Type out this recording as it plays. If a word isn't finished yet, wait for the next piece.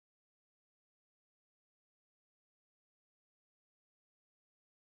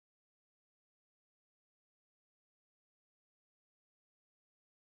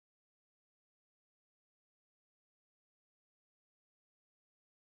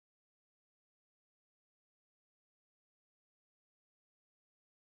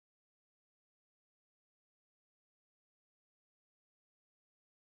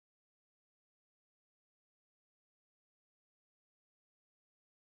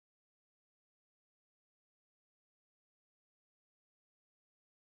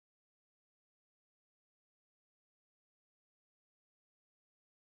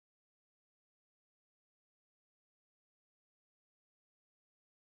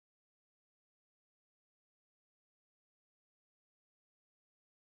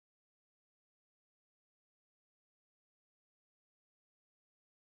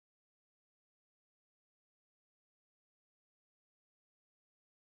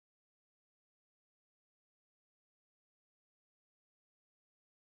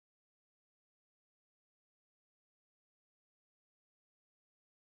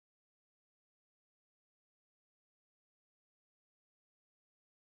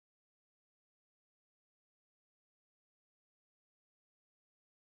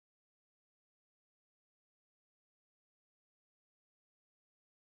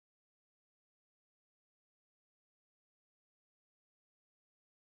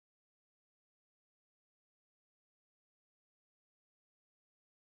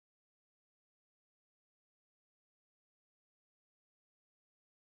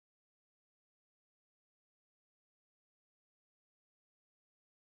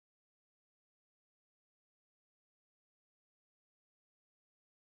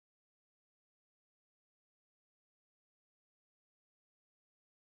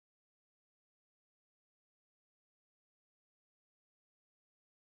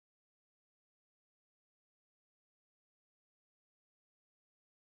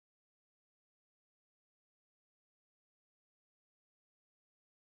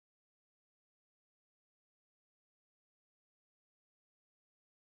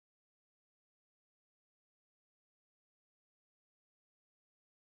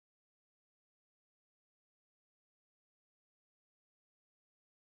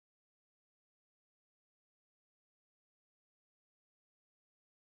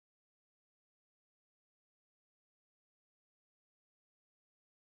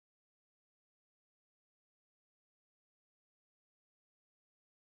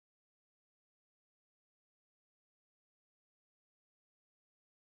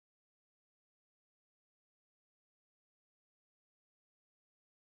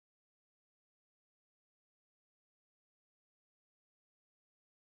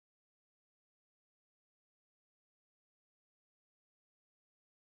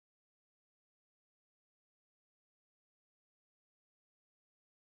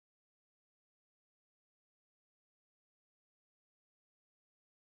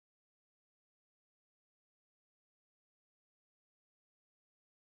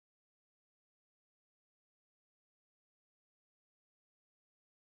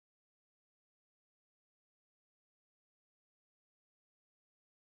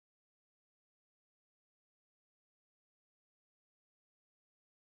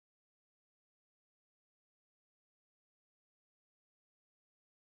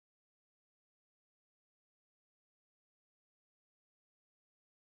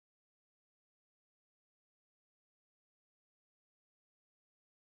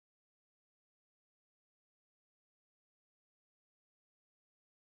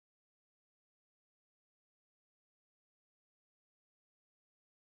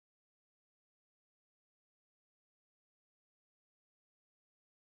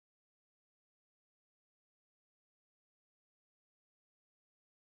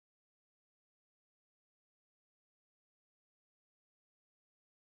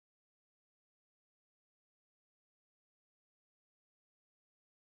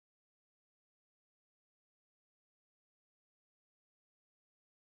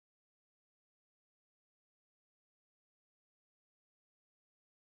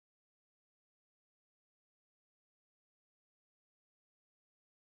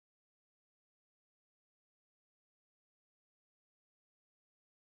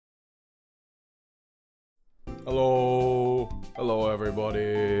Hello. Hello,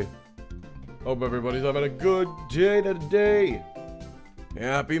 everybody. Hope everybody's having a good day today.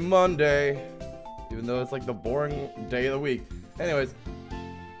 Happy Monday. Even though it's like the boring day of the week. Anyways,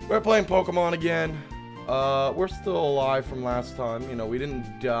 we're playing Pokemon again. We're still alive from last time. You know, we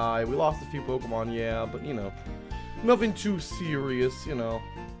didn't die. We lost a few Pokemon, yeah, but you know, nothing too serious, you know.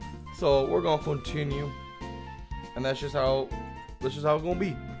 So we're gonna continue. And that's just how it's gonna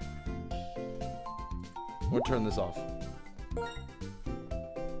be. We'll turn this off.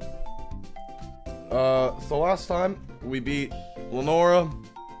 So last time we beat Lenora,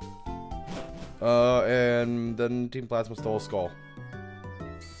 and then Team Plasma stole a skull.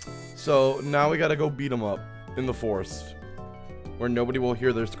 So now we gotta go beat them up in the forest, where nobody will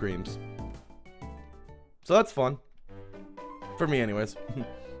hear their screams. So that's fun. For me anyways.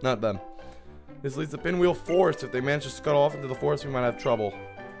 Not them. This leads to Pinwheel Forest. If they manage to scuttle off into the forest, we might have trouble.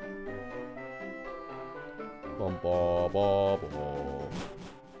 Bum, ba, ba, ba.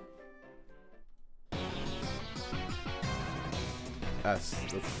 S.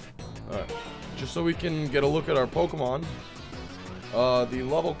 Alright. Just so we can get a look at our Pokemon. The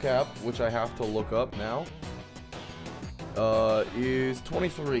level cap, which I have to look up now, is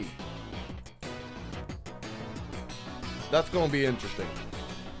 23. That's going to be interesting.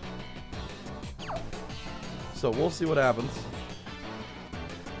 So we'll see what happens.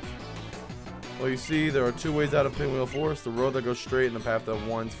 Well, you see, there are two ways out of Pinwheel Forest. The road that goes straight and the path that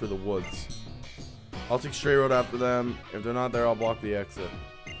winds through the woods. I'll take straight road after them. If they're not there, I'll block the exit.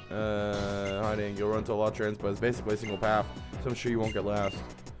 Hiding. You'll run to a lot of trains, but it's basically a single path, so I'm sure you won't get lost.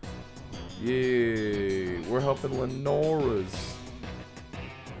 Yay. We're helping Lenora's.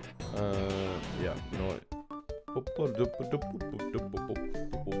 Yeah, you know what?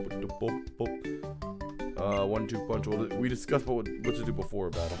 1-2 punch. We discussed what to do before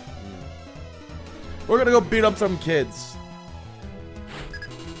battle. We're gonna go beat up some kids.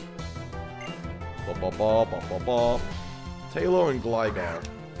 Taylor and Gligar.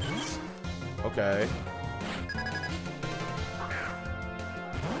 Okay.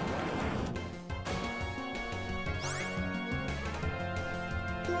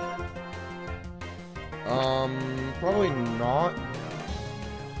 Probably not.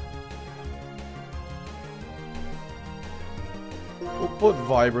 We'll put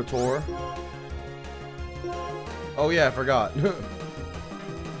Vibrator. Oh yeah, I forgot.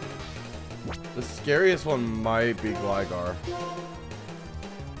 The scariest one might be Gligar.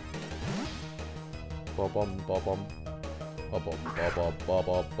 Ba-bum, ba-bum. Ba-bum, ba-bum,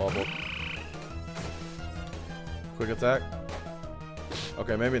 ba-bum, ba-bum. Quick attack?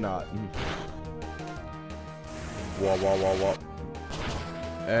 Okay, maybe not. Wah, wah, wah, wah.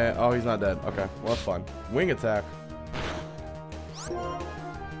 And, oh, he's not dead. Okay, well, that's fine. Wing attack.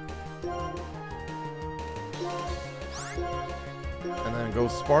 And then go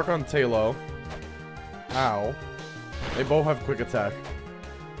Spark on Tailo. Ow. They both have quick attack.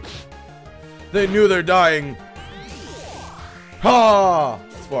 They knew they're dying. Ha!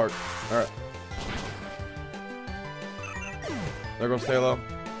 Spark. Alright. There goes Tailo.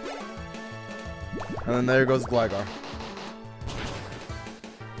 And then there goes Gligar.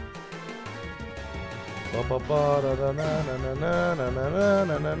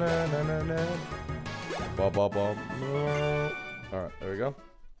 Alright, there we go.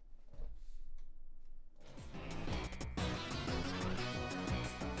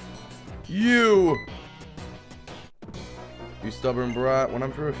 You stubborn brat. When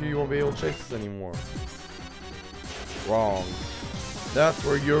I'm through with you, you won't be able to chase us anymore. Wrong. That's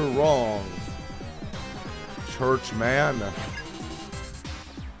where you're wrong. Church man.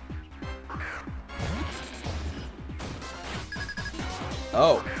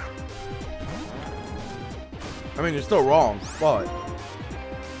 Oh. I mean, you're still wrong, but.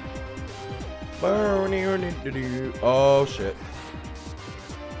 Oh, shit.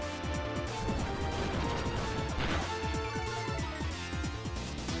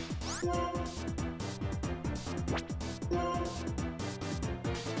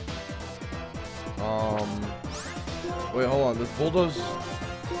 Wait, hold on. This bulldoze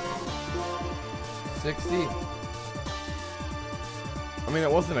 60. I mean,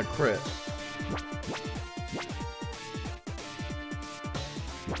 it wasn't a crit.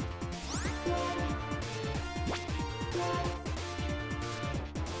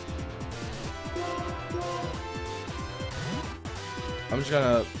 I'm just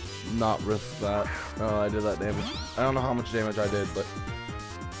gonna not risk that. Oh, I did that damage. I don't know how much damage I did, but.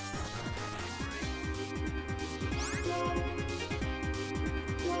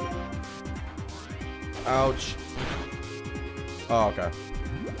 Ouch. Oh, okay.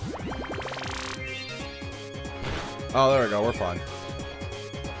 Oh, there we go. We're fine.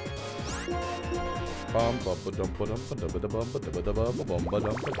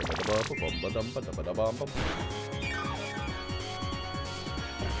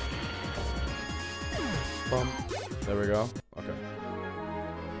 There we go. Okay.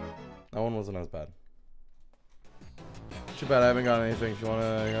 That one wasn't as bad. Too bad I haven't got anything. If you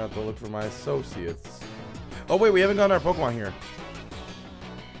wanna, you're gonna have to look for my associates. Oh wait, we haven't gotten our Pokemon here.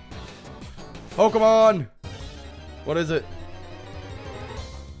 Pokemon! What is it?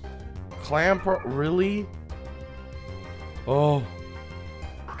 Clamper? Really? Oh.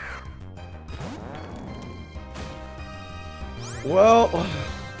 Well,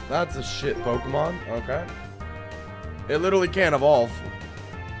 that's a shit Pokemon. Okay. It literally can't evolve.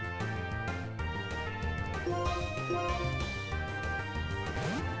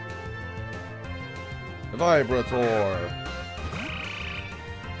 Vibrator.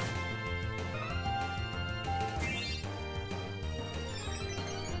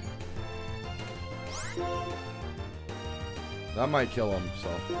 That might kill him, so.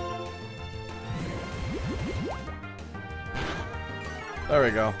 There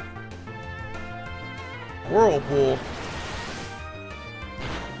we go. Whirlpool.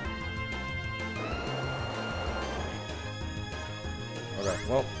 Okay,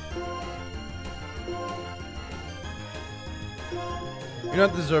 well. You're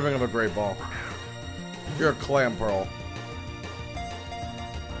not deserving of a great ball. You're a clam pearl.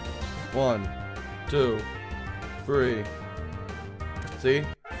 1, 2, 3. See?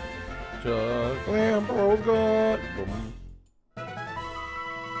 Just clam pearl's good. Boom.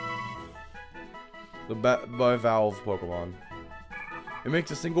 The bivalve Pokemon. It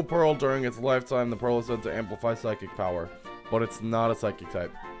makes a single pearl during its lifetime. The pearl is said to amplify psychic power, but it's not a psychic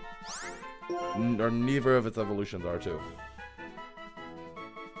type. Or neither of its evolutions are too.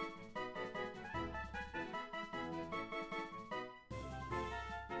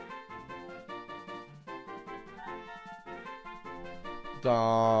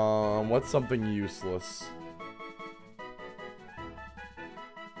 What's something useless?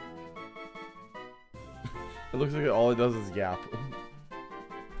 It looks like all it does is yap.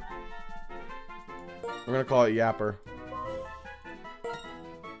 We're gonna call it Yapper.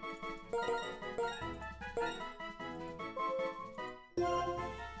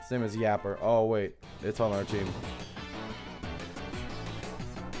 Same as Yapper. Oh wait, it's on our team.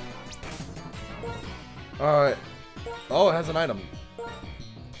 Alright. Oh, it has an item.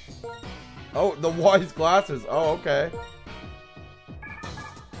 Oh, the wise glasses. Oh, okay.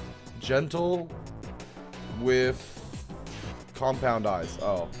 Gentle with compound eyes.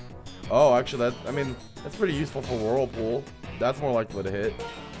 Oh. Oh, actually, that's pretty useful for Whirlpool. That's more likely to hit.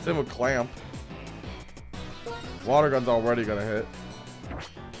 Same with Clamp. Water Gun's already gonna hit.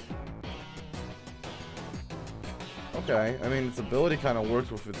 Okay, I mean, its ability kind of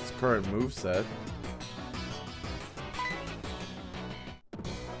works with its current moveset.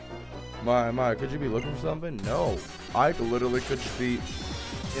 My, could you be looking for something? No. I literally could just be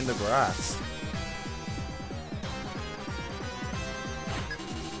in the grass.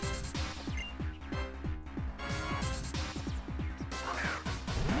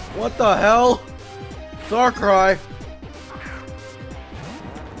 What the hell? Darkrai.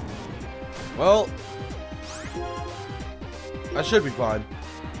 Well, I should be fine.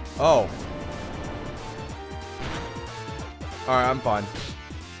 Oh. Alright, I'm fine.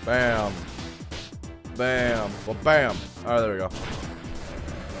 Bam. Bam. Well, bam. Alright, there we go.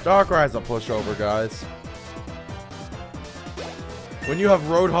 Darkrai's a pushover, guys. When you have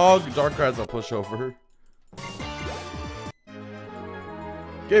Roadhog, Darkrai's a pushover.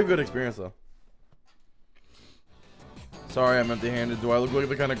 Gave good experience, though. Sorry, I'm empty-handed. Do I look like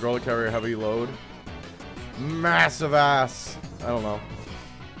the kind of girl to carry a heavy load? Massive ass. I don't know.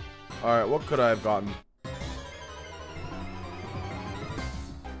 Alright, what could I have gotten?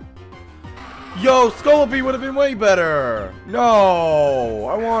 Yo, Scolipede would have been way better. No,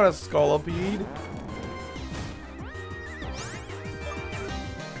 I want a Scolipede.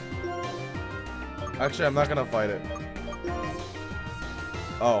 Actually, I'm not gonna fight it.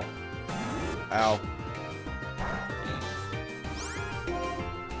 Oh. Ow.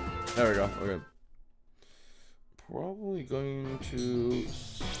 There we go. We're good. Probably going to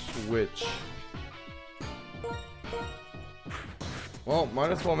switch. Well, might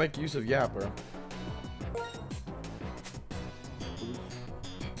as well make use of Yapper.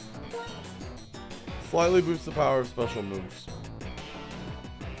 Slightly boosts the power of special moves.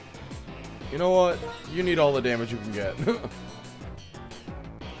 You know what? You need all the damage you can get.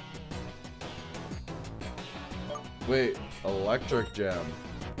 Wait, Electric Gem.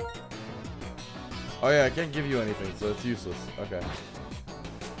 Oh yeah, I can't give you anything, so it's useless. Okay.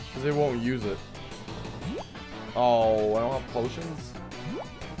 Because they won't use it. Oh, I don't have potions?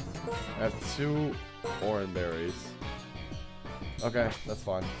 I have 2 orange berries. Okay, that's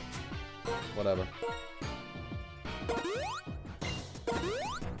fine. Whatever.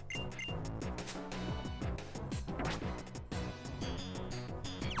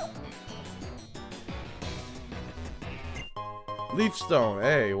 Leaf stone.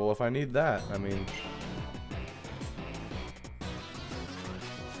 Hey, well, if I need that, I mean...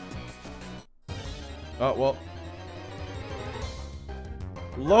 Oh, well.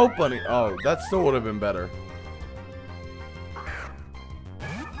 Low bunny. Oh, that still would have been better.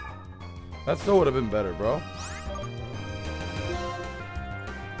 That still would have been better, bro.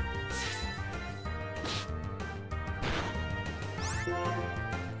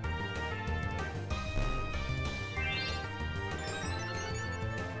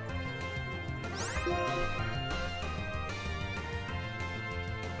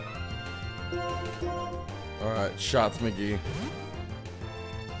 Alright, shots McGee.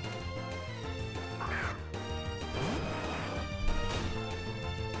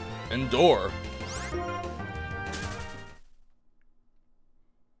 Endure.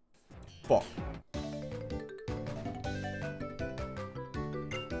 Fuck.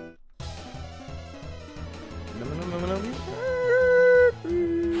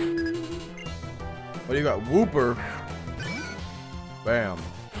 What do you got? Whooper. Bam.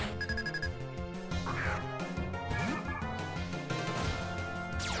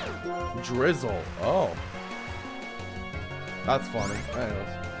 Drizzle. Oh. That's funny. Anyways.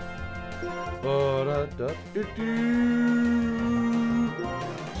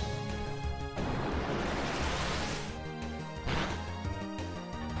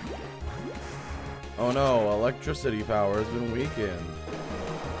 Oh no, electricity power has been weakened.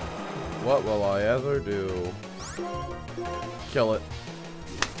 What will I ever do? Kill it.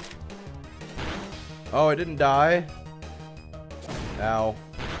 Oh, I didn't die? Ow.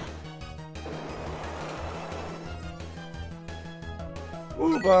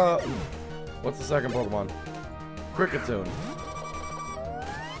 Ooba! What's the second Pokemon? Cricketune.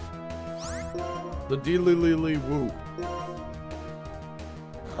 The D-Li-Li-Li Whoop.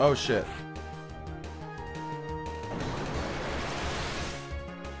 Oh shit.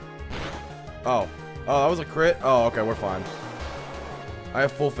 Oh. Oh, that was a crit? Oh, okay, we're fine. I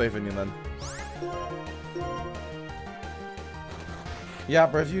have full faith in you then. Yeah,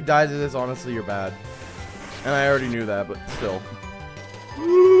 but if you died to this, honestly, you're bad. And I already knew that, but still.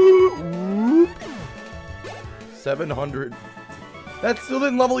 700. That still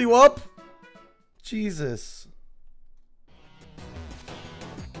didn't level you up? Jesus.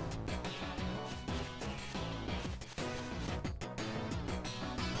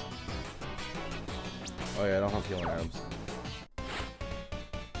 Oh yeah, I don't have healing items.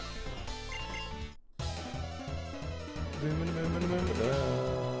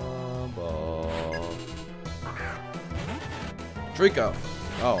 Trico.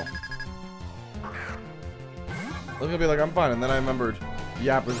 Oh. I was gonna be like, I'm fine, and then I remembered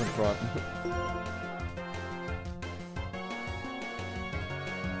Yapper's in front.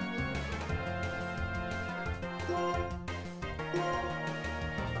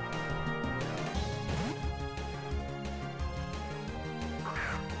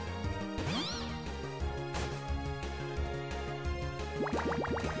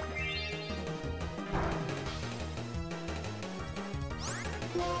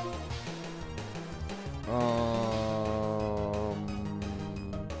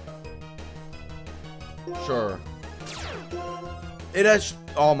 Sure. It has.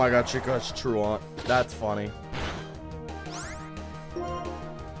 Oh my god, Chico has true on. That's funny.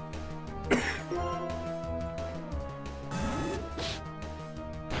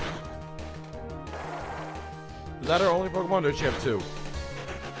 Is that her only Pokemon, or does she have 2?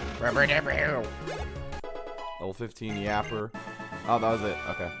 Level 15 Yapper. Oh, that was it.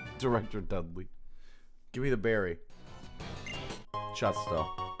 Okay. Director Dudley. Give me the berry. Shots though.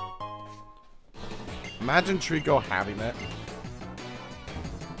 Imagine Trico having that.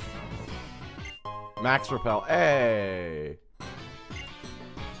 Max Repel. Hey.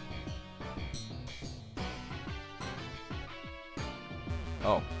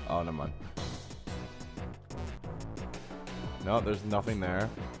 Oh. Oh, never mind. No, there's nothing there.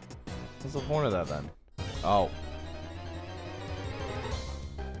 What's the point of that then? Oh.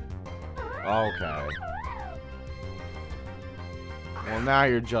 Okay. Well, now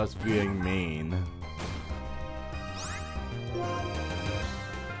you're just being mean.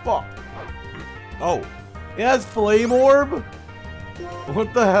 Fuck. Oh. It has Flame Orb?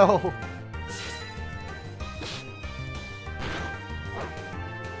 What the hell?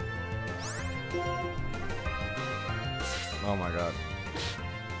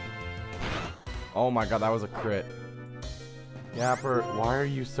 Oh my god, that was a crit. Yapper, why are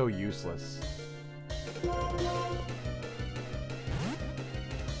you so useless?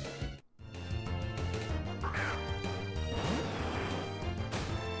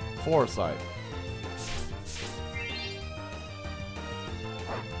 Foresight.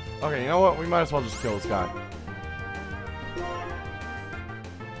 Okay, you know what? We might as well just kill this guy.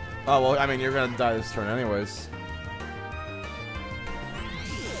 Oh, well, I mean, you're gonna die this turn anyways.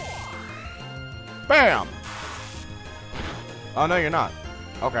 Bam! Oh, no, you're not.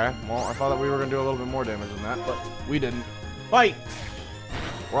 Okay, well, I thought that we were gonna do a little bit more damage than that, but we didn't. Fight!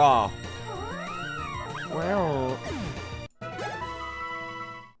 Raw. Well...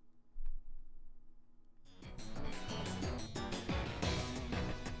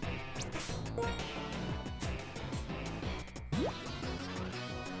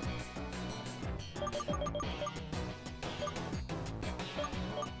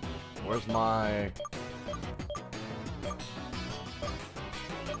 Where's my...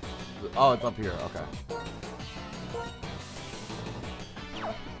 Oh, it's up here. Okay.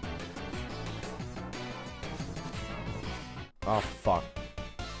 Oh, fuck.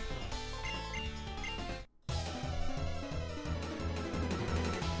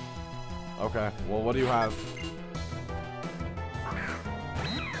 Okay, well, what do you have?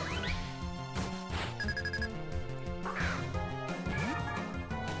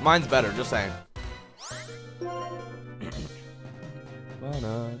 Mine's better, just saying.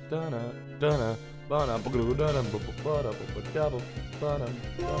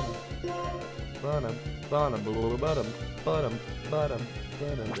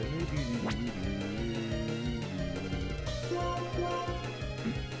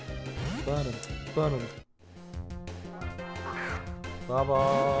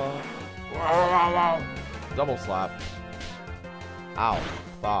 Double slap. Ow.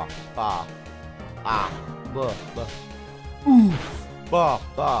 Ba, ba. Ah. Blah, blah. Oof. Ba,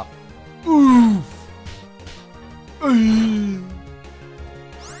 ba. Oof.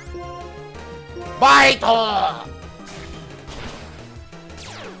 Vital!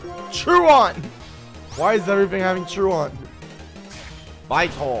 True on! Why is everything having true on?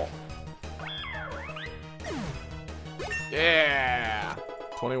 Vital. Yeah!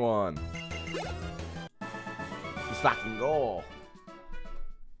 21. Let's fucking go.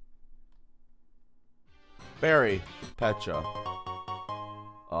 Barry. Petra.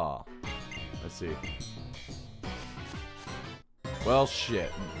 Ah. Let's see. Well,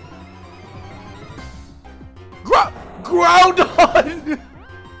 shit. Groudon!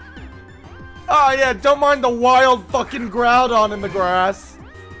 Oh, yeah, don't mind the wild fucking Groudon in the grass.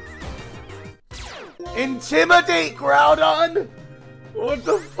 Intimidate, Groudon! What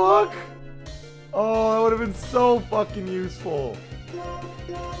the fuck? Oh, that would have been so fucking useful.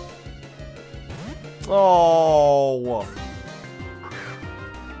 Oh.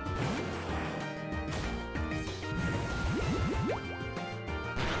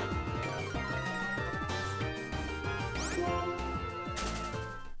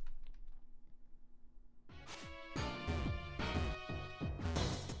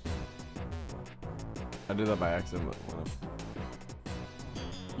 I did that by accident, but whatever.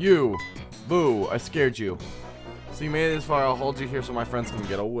 You! Boo! I scared you. So you made it this far, I'll hold you here so my friends can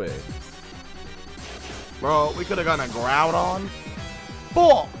get away. Bro, we could have gotten a Groudon.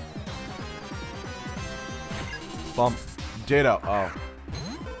 Bull! Bump. Ditto. Oh.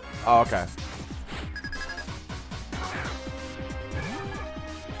 Oh, okay.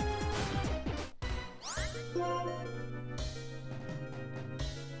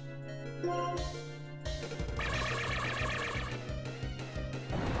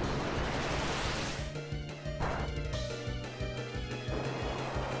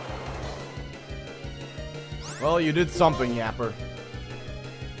 Well, you did something, Yapper.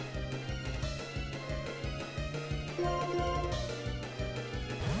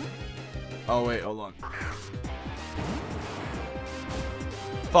 Oh, wait, hold on.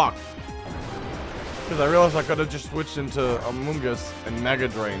 Fuck. Because I realized I could have just switched into Amoonguss and Mega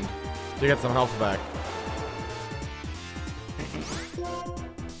Drained to get some health back.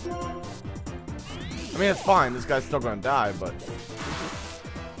 I mean, it's fine. This guy's still gonna die, but...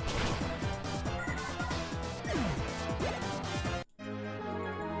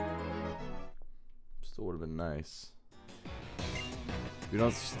 Still would have been nice. If you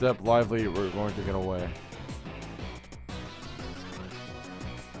don't step lively, we're going to get away.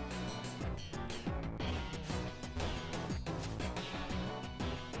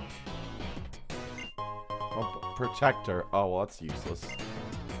 Oh, protector. Oh, well, that's useless.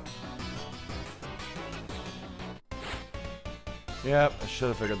 Yep, I should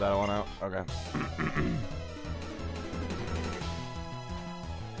have figured that one out. Okay.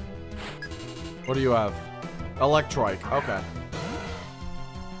 What do you have? Electroike. Okay.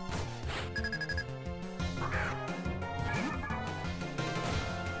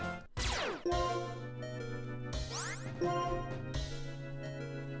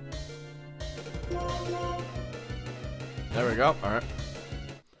 There we go. All right.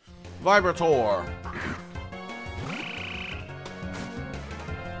 Vibrator.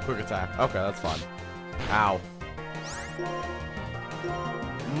 Quick attack. Okay, that's fine. Ow.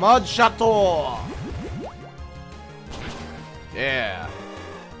 Mud Chateau. Yeah.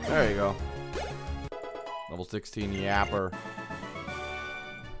 There you go. Level 16 yapper.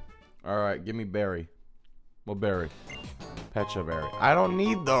 Alright, give me berry. What berry? Pecha berry. I don't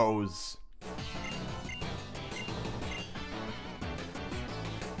need those.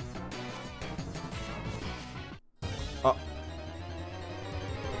 Oh.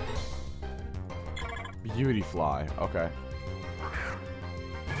 Beauty fly. Okay.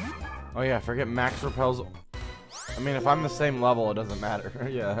 Oh yeah, forget max repels. I mean, if I'm the same level, it doesn't matter.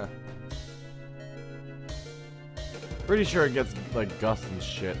 Yeah. Pretty sure it gets, like, gust and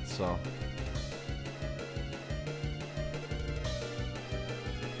shit, so.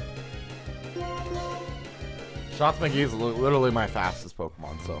 Shots McGee is literally my fastest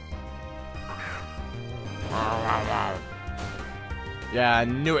Pokemon, so. Yeah, I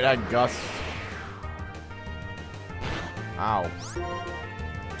knew it had gust. Ow.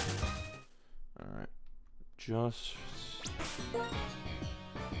 Alright.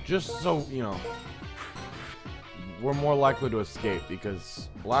 Just so, you know, we're more likely to escape because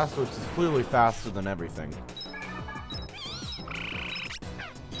Blastoise is clearly faster than everything.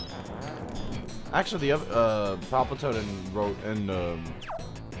 Actually, the other, Palpitoad and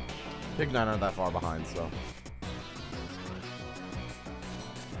Pignine aren't that far behind, so.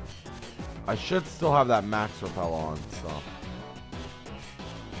 I should still have that max repel on, so.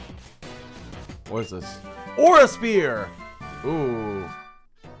 What is this? Aura Spear! Ooh.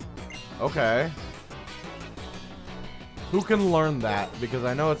 Okay. Who can learn that? Because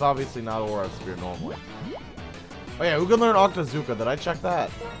I know it's obviously not Aura Spear normally. Oh yeah, who can learn Octazooka? Did I check that?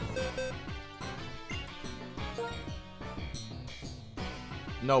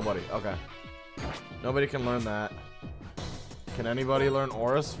 Nobody. Okay. Nobody can learn that. Can anybody learn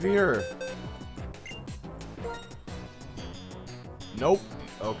Aura Sphere? Nope.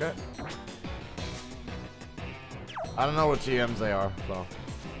 Okay. I don't know what TMs they are, so.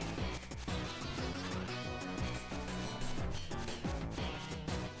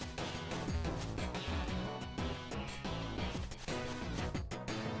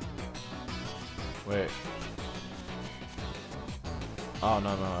 Wait. Oh,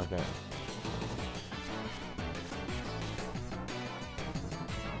 no, okay.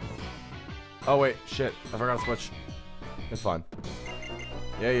 Oh, wait, shit. I forgot to switch. It's fine.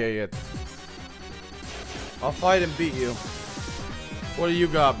 Yeah. I'll fight and beat you. What do you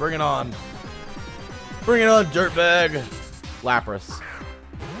got? Bring it on. Bring it on, dirtbag. Lapras.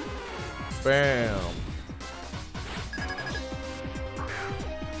 Bam.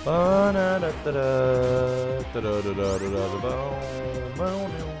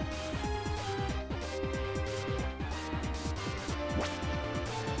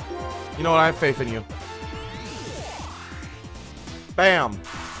 You know what? I have faith in you. Bam.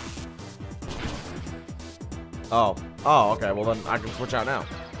 Oh, okay. Well, then I can switch out now.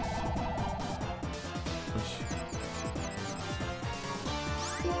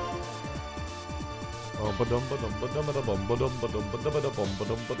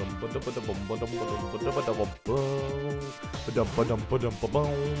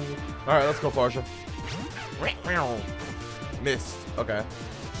 Alright, let's go, Farsha. Missed. Okay.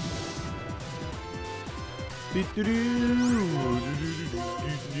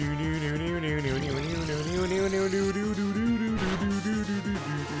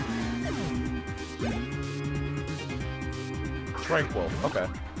 Tranquil. Okay.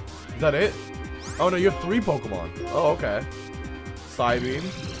 Is that it? Oh no, you have 3 Pokemon. Oh, okay. Psybeam.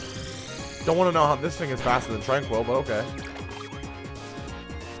 Don't want to know how this thing is faster than Tranquil, but okay.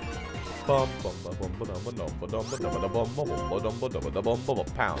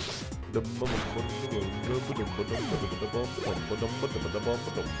 Pounds.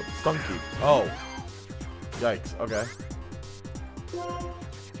 Stunky. Oh. Yikes. Okay.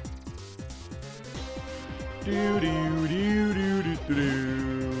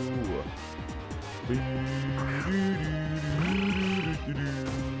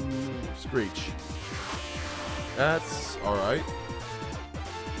 Screech. That's alright.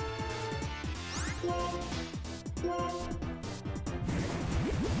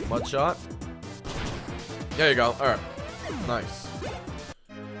 Mud shot. There you go. Alright. Nice.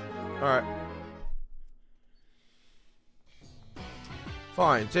 Alright.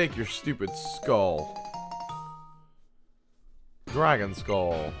 Fine, take your stupid skull. Dragon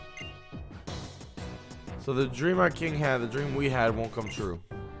skull. So the dream our king had, the dream we had won't come true.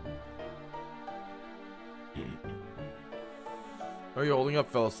 Are you holding up,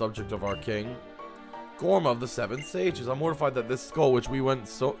 fellow subject of our king? Gorm of the Seven Sages. I'm mortified that this skull, which we went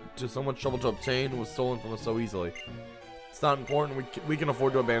to so much trouble to obtain, was stolen from us so easily. It's not important. We can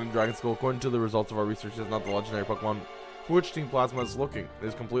afford to abandon Dragon Skull. According to the results of our research, it's not the legendary Pokemon for which Team Plasma is looking. It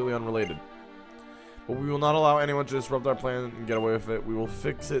is completely unrelated. But we will not allow anyone to disrupt our plan and get away with it. We will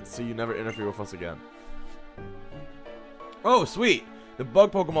fix it so you never interfere with us again. Oh, sweet! The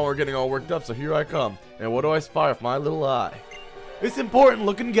bug Pokemon were getting all worked up, so here I come. And what do I spy with my little eye? This important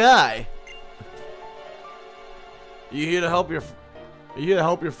looking guy! You here to help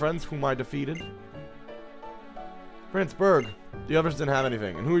your friends whom I defeated? Prince Berg, the others didn't have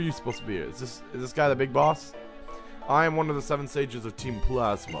anything. And who are you supposed to be? Is this guy the big boss? I am one of the 7 sages of Team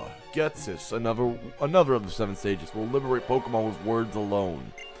Plasma. Getsis, another of the 7 sages, will liberate Pokemon with words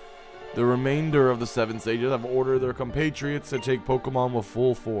alone. The remainder of the 7 sages have ordered their compatriots to take Pokemon with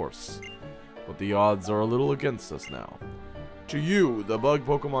full force. But the odds are a little against us now. To you, the bug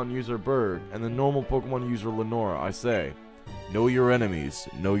Pokemon user Berg, and the normal Pokemon user Lenora, I say, know your enemies,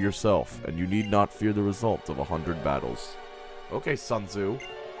 know yourself, and you need not fear the results of 100 battles. Okay, Sun Tzu.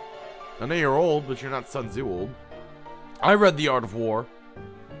 I know you're old, but you're not Sun Tzu old. I read The Art of War.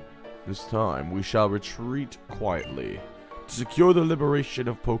 This time, we shall retreat quietly. To secure the liberation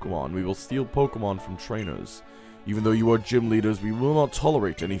of Pokemon, we will steal Pokemon from trainers. Even though you are gym leaders, we will not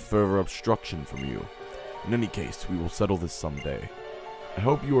tolerate any further obstruction from you. In any case, we will settle this someday. I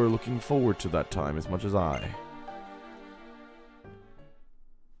hope you are looking forward to that time as much as I.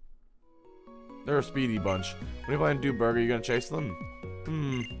 They're a speedy bunch. What are you planning to do, Berg? Are you gonna chase them?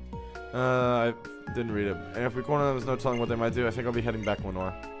 I didn't read it. And if we corner them, there's no telling what they might do. I think I'll be heading back,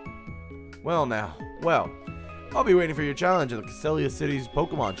 Lenore. Well now. Well. I'll be waiting for your challenge at the Castelia City's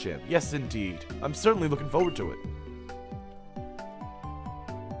Pokemon Champ. Yes, indeed. I'm certainly looking forward to it.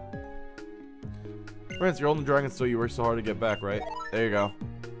 Prince, you're holding Dragon Steel. You worked so hard to get back, right? There you go.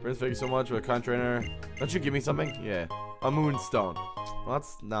 Prince, thank you so much for a kind trainer. Don't you give me something? Yeah. A Moonstone. Well,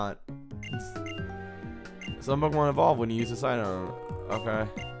 that's not... Some Pokemon evolve when you use this item. Okay.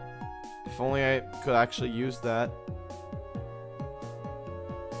 If only I could actually use that.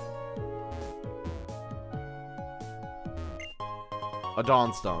 A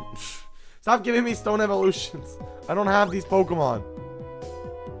Dawnstone. Stop giving me stone evolutions. I don't have these Pokemon.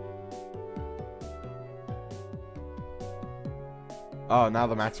 Oh, now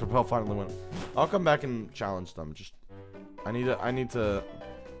the Max Repel finally went. I'll come back and challenge them. Just, I need to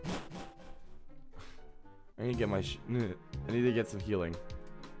get my. I need to get some healing.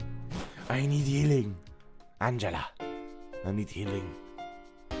 I need healing, Angela. I need healing.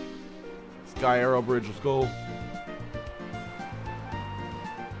 Sky Arrow Bridge, let's go.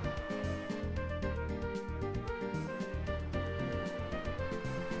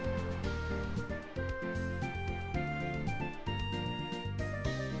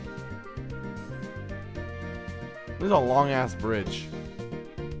 This is a long-ass bridge.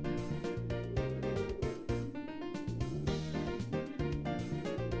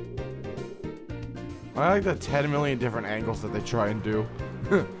 I like the 10 million different angles that they try and do.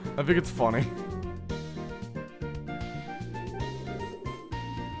 I think it's funny.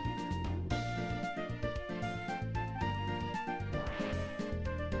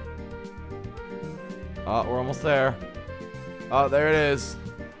 Oh, we're almost there. Oh, there it is.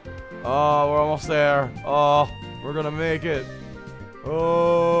 Oh, we're almost there. Oh. We're gonna make it.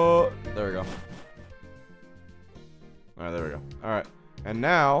 Oh, there we go. Alright, there we go. Alright. And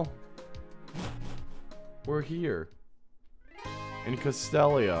now we're here in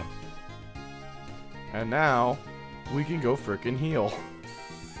Castelia. And now we can go frickin' heal.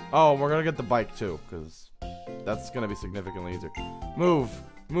 Oh, we're gonna get the bike too, because that's gonna be significantly easier. Move.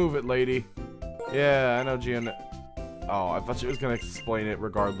 Move it, lady. Yeah, I know Geonet. Oh, I thought she was gonna explain it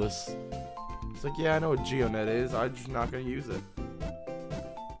regardless. It's like, yeah, I know what Geonet is. I'm just not gonna use it.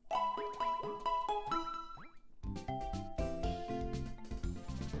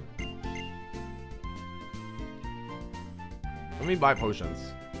 Let me buy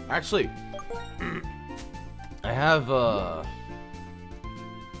potions. Actually, I have, I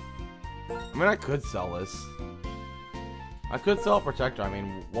mean, I could sell this. I could sell a protector. I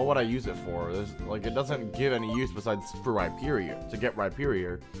mean, what would I use it for? There's, like, it doesn't give any use besides for Rhyperior, to get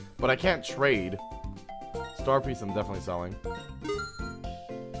Rhyperior. But I can't trade. Star Piece I'm definitely selling.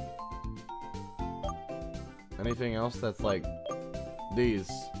 Anything else that's like these?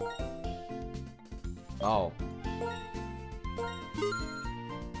 Oh.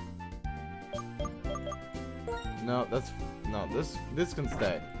 No, that's no. This can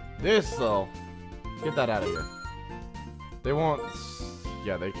stay. This though, get that out of here. They won't.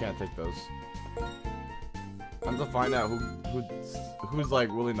 Yeah, they can't take those. I'm to find out who's like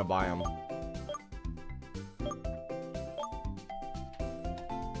willing to buy them.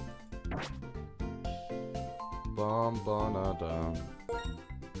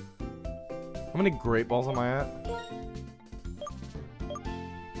 How many great balls am I at?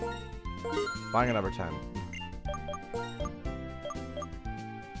 Buying a number 10.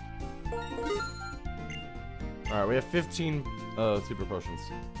 Alright, we have 15 super potions.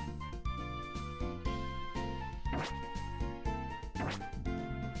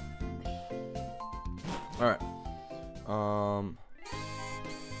 Alright.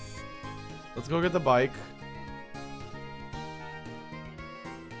 Let's go get the bike.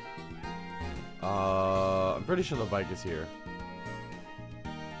 I'm pretty sure the bike is here.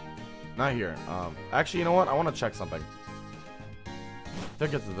 Not here. Actually, you know what? I want to check something. I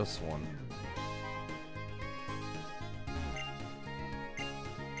think it's this one.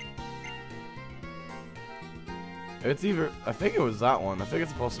 It's either... I think it was that one. I think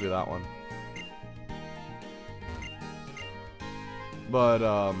it's supposed to be that one. But,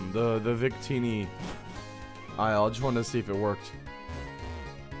 the Victini aisle, I just wanted to see if it worked.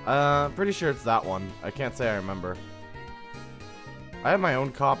 Pretty sure it's that one. I can't say I remember. I have my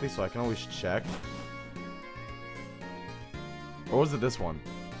own copy, so I can always check. Or was it this one?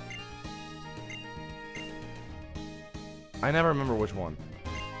 I never remember which one.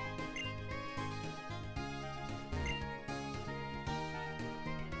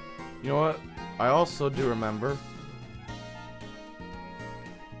 You know what? I also do remember.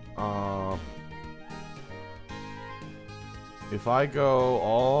 If I go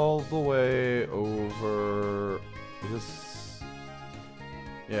all the way over this,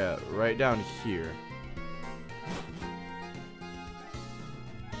 yeah, right down here.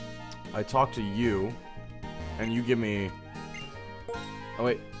 I talk to you, and you give me. Oh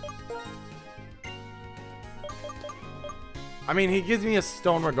wait. I mean, he gives me a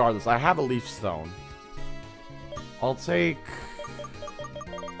stone regardless. I have a leaf stone. I'll take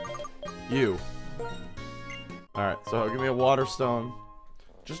you. Alright, so give me a water stone.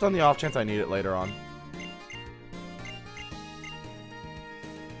 Just on the off chance I need it later on.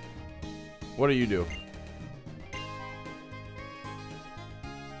 What do you do?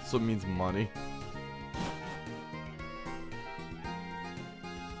 So it means money.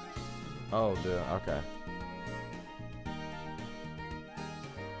 Oh, dude, okay.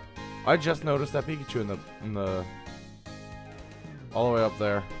 I just noticed that Pikachu in the all the way up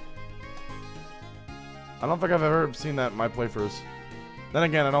there. I don't think I've ever seen that in my playthroughs. Then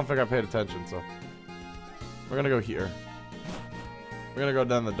again, I don't think I paid attention, so we're gonna go here. We're gonna go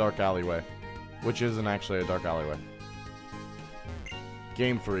down the dark alleyway, which isn't actually a dark alleyway.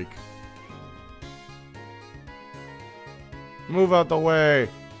 Game Freak. Move out the way.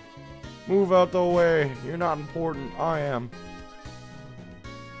 Move out the way. You're not important. I am.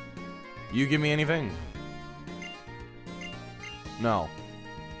 You give me anything? No.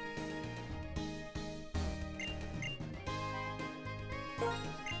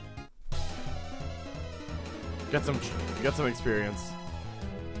 Get some experience.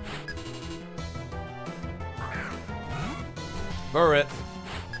 Burrit.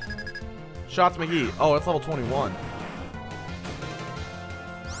 Shots McGee. Oh, it's level 21.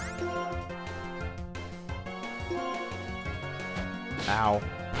 Ow.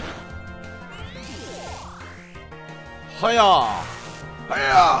 Hiya!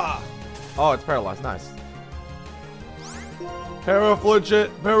 Hiya! Oh, it's paralyzed. Nice. Paraflinch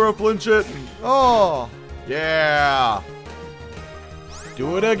it. Paraflinch it. Oh! Yeah!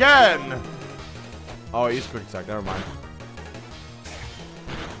 Do it again! Oh, he's quick attack. Never mind.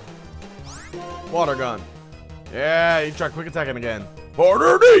 Water gun. Yeah, you try quick attacking again.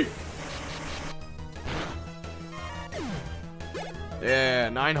 Border D! Yeah,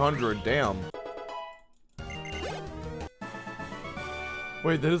 900. Damn.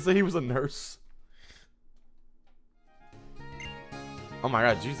 Wait, did it say he was a nurse? Oh my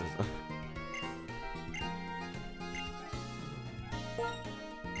god, Jesus.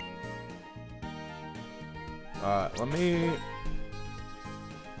 Let me...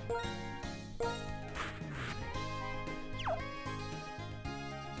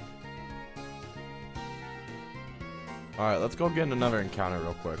 Alright, let's go get another encounter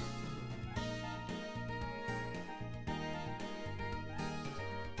real quick.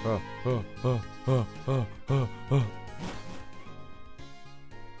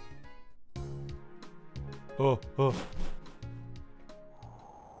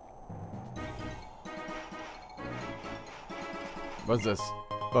 What's this?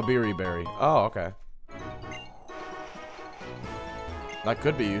 Babiri berry. Oh, okay. That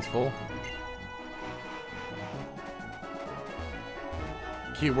could be useful.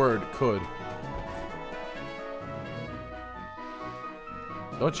 Keyword could.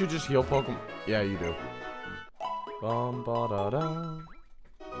 Don't you just heal Pokemon? Yeah, you do. Bum ba da da.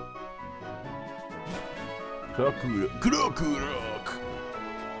 Krokurok.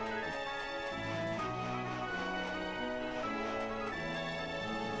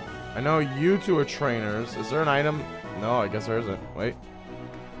 I know you two are trainers. Is there an item? No, I guess there isn't. Wait.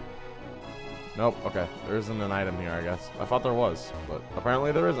 Nope. Okay. There isn't an item here, I guess. I thought there was, but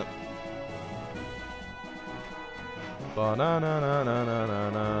apparently there isn't.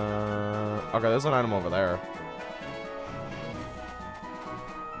 Ba-na-na-na-na-na-na. Okay, there's an item over there.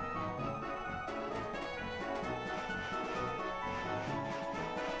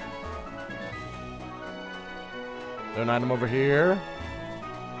 There's an item over here.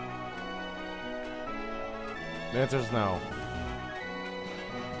 The answer's no.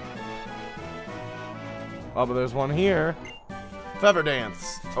 Oh, but there's one here. Feather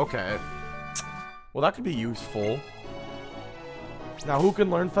Dance. Okay. Well, that could be useful. Now, who can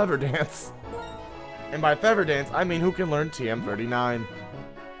learn Feather Dance? And by Feather Dance, I mean who can learn TM39.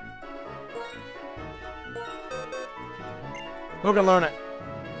 Who can learn it?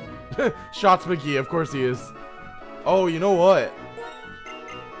 Shots McGee, of course he is. Oh, you know what?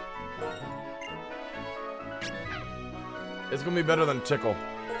 It's gonna be better than Tickle.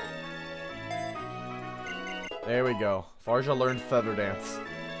 There we go. Farja learned Feather Dance.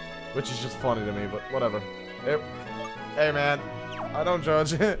 Which is just funny to me, but whatever. Hey man, I don't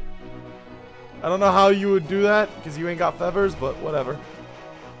judge it. I don't know how you would do that, because you ain't got feathers, but whatever.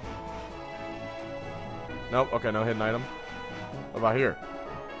 Nope, okay, no hidden item. What about here?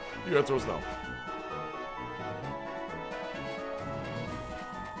 You answer us no.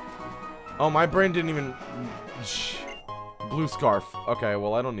 Oh, my brain didn't even... Blue scarf. Okay,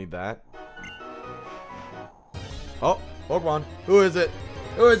 well, I don't need that. Oh, Pokemon. Who is it?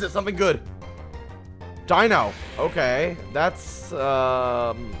 Who is it? Something good. Dino. Okay, that's,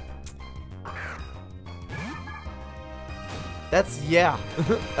 That's, yeah.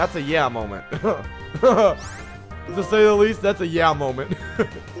 That's a yeah moment. To say the least, that's a yeah moment.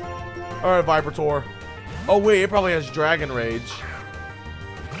 Alright, Vibrator. Oh, wait, it probably has Dragon Rage.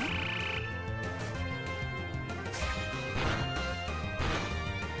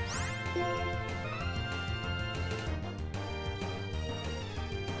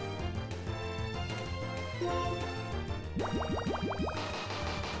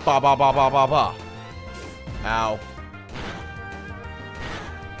 Ba ba ba ba ba ba. Ow.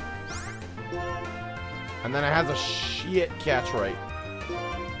 And then it has a shit catch rate.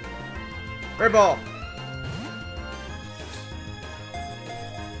 Great ball.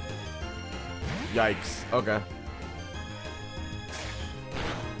 Yikes. Okay.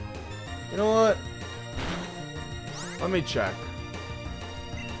 You know what? Let me check.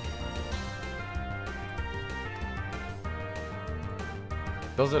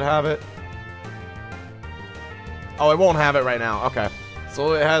 Does it have it? Oh, it won't have it right now. Okay.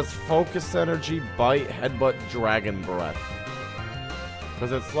 So it has Focus Energy, Bite, Headbutt, Dragon Breath.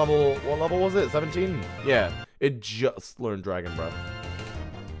 Because it's level... What level was it? 17? Yeah. It just learned Dragon Breath.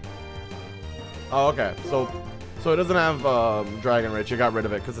 Oh, okay. So it doesn't have Dragon Rage. You got rid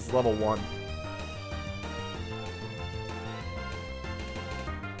of it because it's level 1.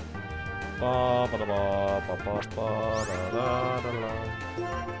 Ba ba da ba ba ba ba da da da da.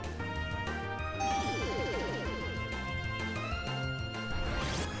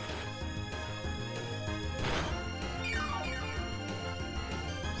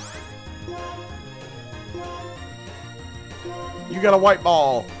 You got a white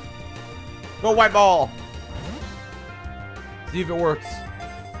ball. Go white ball. See if it works.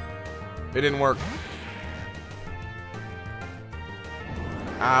 It didn't work.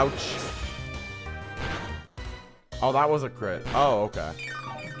 Ouch. Oh, that was a crit. Oh, okay.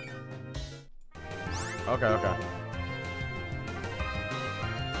 Okay, okay.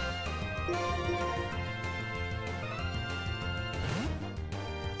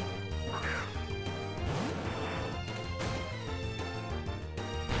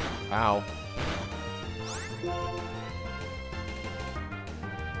 Ow.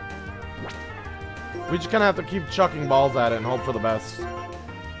 We just kind of have to keep chucking balls at it and hope for the best.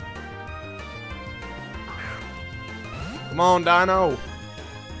 Come on, Dino.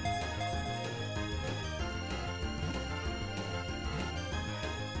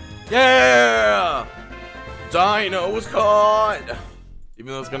 Yeah! Dino was caught!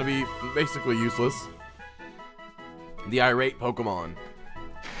 Even though it's gonna be basically useless. The irate Pokemon.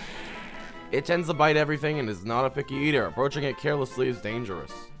 It tends to bite everything and is not a picky eater. Approaching it carelessly is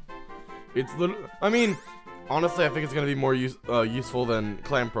dangerous. It's literally... I mean, honestly, I think it's gonna be more useful than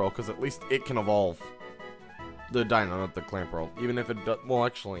Clamperl, because at least it can evolve. The Dino, not the Clamperl. Even if it does... Well,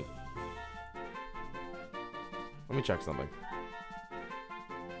 actually... Let me check something.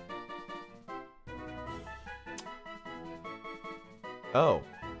 Oh.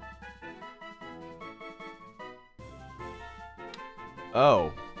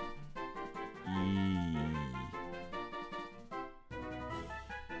 Oh.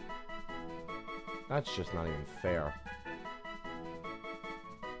 That's just not even fair.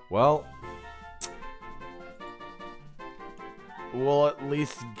 Well, we'll at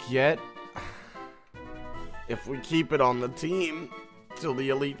least get, if we keep it on the team till the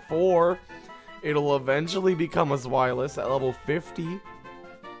Elite Four, it'll eventually become a Zwilus at level 50.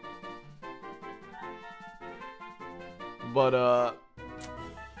 But,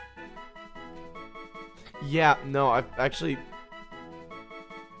 yeah, no, I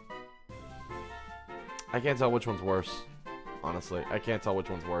can't tell which one's worse. Honestly, I can't tell which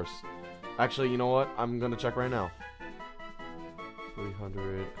one's worse. Actually, you know what? I'm gonna check right now.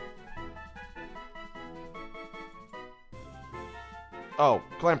 300. Oh,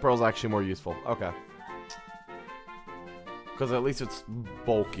 Clamperl's actually more useful. Okay. Because at least it's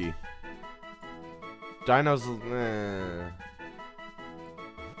bulky. Dino's...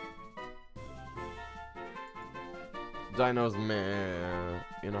 Dino's meh.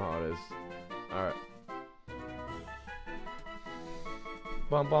 You know how it is. Alright.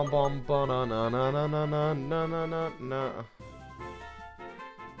 Bum bum bum bum na na na na na na na na na na.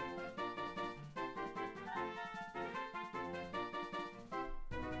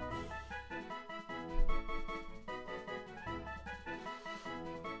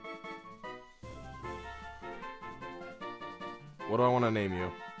 What do I want to name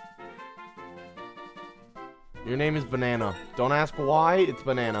you? Your name is Banana. Don't ask why, it's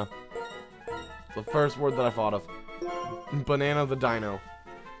Banana. It's the first word that I thought of. Banana the Dino.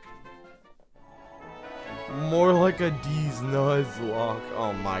 More like a D's Nuzlocke.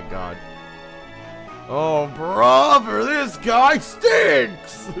 Oh my god. Oh, brother, this guy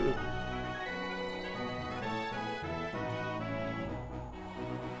stinks!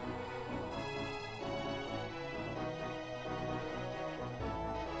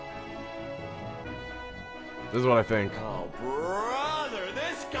 This is what I think. Oh, brother,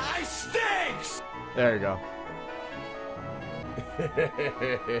 this guy stinks! There you go.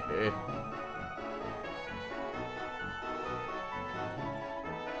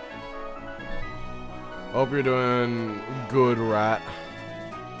 Hope you're doing good, rat.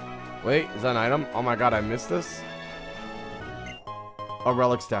 Wait, is that an item? Oh my god, I missed this? A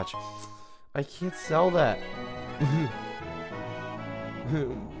relic statue. I can't sell that.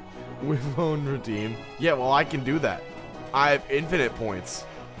 With phone redeem. Yeah, well, I can do that. I have infinite points.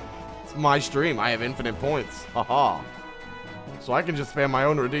 It's my stream. I have infinite points. Haha. So I can just spam my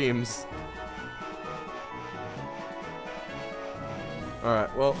own redeems.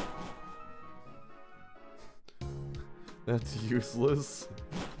 Alright, well. That's useless.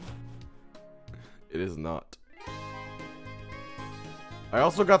 It is not. I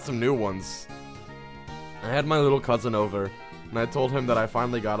also got some new ones. I had my little cousin over, and I told him that I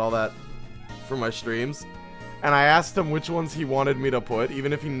finally got all that for my streams. And I asked him which ones he wanted me to put,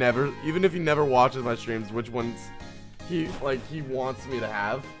 even if he never watches my streams, which ones he wants me to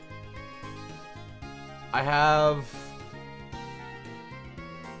have. I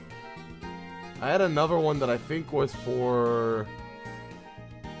had another one that I think was for...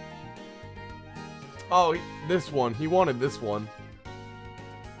 Oh, this one. He wanted this one.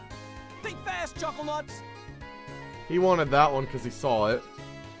 Think fast, Chuckle Nuts! He wanted that one because he saw it.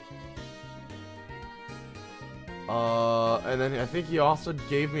 And then I think he also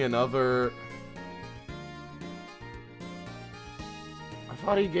gave me another... I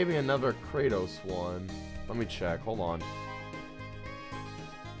thought he gave me another Kratos one. Let me check. Hold on.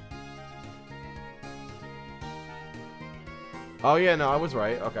 Oh yeah, no, I was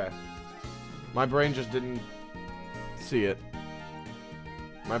right. Okay. My brain just didn't see it.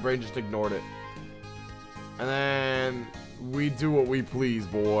 My brain just ignored it. And then we do what we please,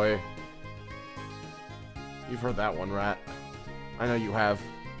 boy. You've heard that one, rat. I know you have.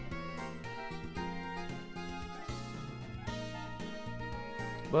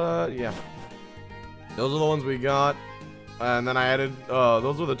 But yeah. Those are the ones we got. And then I added,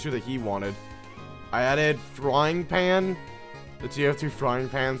 those were the two that he wanted. I added Frying Pan The TF2 frying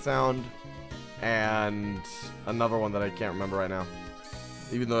pan sound. And another one that I can't remember right now.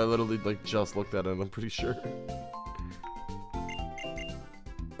 Even though I literally like just looked at it, I'm pretty sure.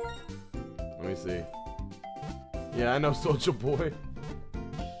 Let me see. Yeah, I know Soulja Boy.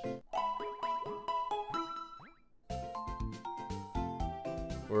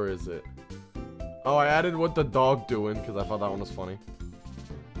 Where is it? Oh, I added what the dog doing because I thought that one was funny.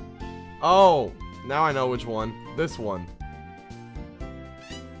 Oh, now I know which one. This one.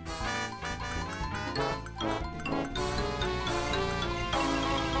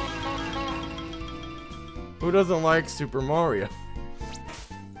 Who doesn't like Super Mario?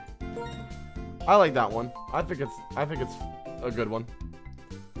 I like that one. I think it's a good one.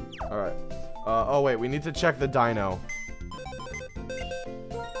 All right. Oh wait, we need to check the dino.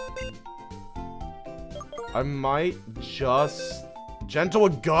 I might just gentle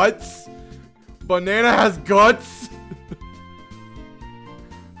with guts. Banana has guts.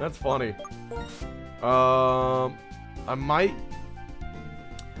 That's funny. I might,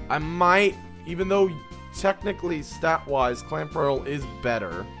 even though technically stat-wise, Clamperl is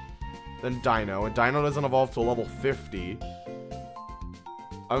better than Dino, and Dino doesn't evolve to level 50.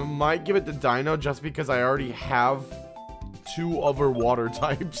 I might give it to Dino just because I already have 2 other water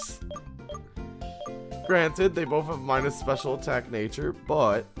types. Granted, they both have minus special attack nature,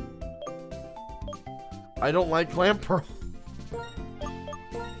 but I don't like Clamperl.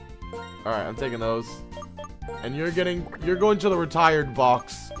 Alright, I'm taking those. And you're going to the retired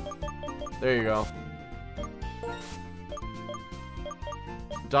box. There you go.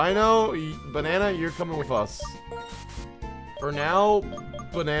 Dino, Banana, you're coming with us. For now,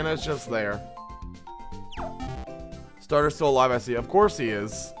 Banana's just there. Starter's still alive, I see. Of course he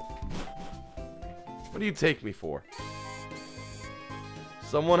is. What do you take me for?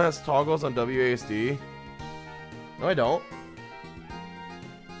 Someone has toggles on WASD? No, I don't.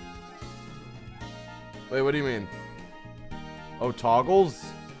 Wait, what do you mean? Oh, toggles?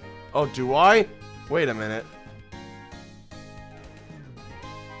 Oh, do I? Wait a minute.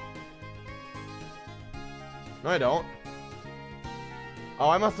 No, I don't. Oh,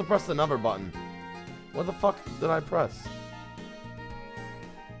 I must have pressed another button. What the fuck did I press?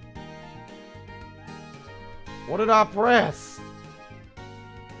 What did I press?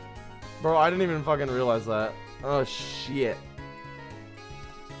 Bro, I didn't even fucking realize that. Oh, shit.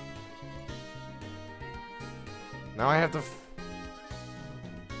 Now I have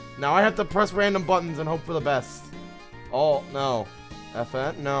to press random buttons and hope for the best. Oh, no.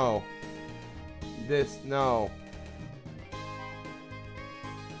 FN? No. This, no.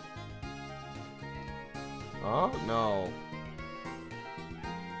 Oh, no.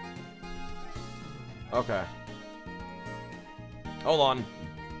 Okay. Hold on.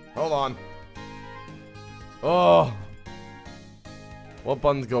 Hold on. Oh. What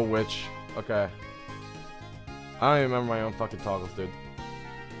buttons go which? Okay. I don't even remember my own fucking toggles, dude.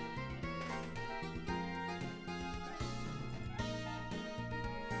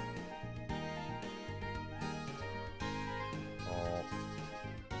 Oh.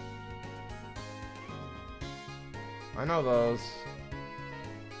 I know those.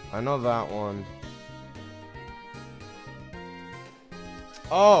 I know that one.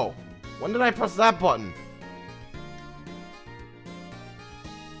 Oh! When did I press that button?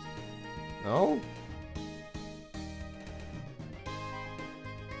 No?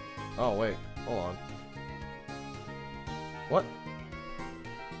 Oh, wait. Hold on. What?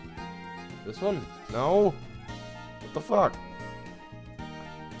 This one? No? What the fuck?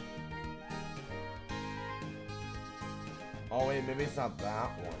 Oh, wait. Maybe it's not that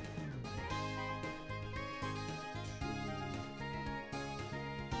one.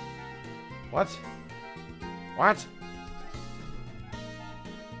 What? What?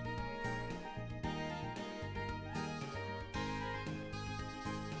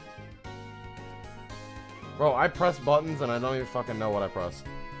 Bro, I press buttons and I don't even fucking know what I pressed.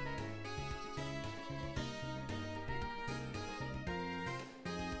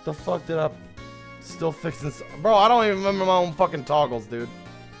 The fuck did I... Still fixing... Bro, I don't even remember my own fucking toggles, dude.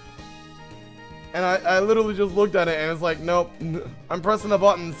 And I literally just looked at it and it's like, nope. I'm pressing the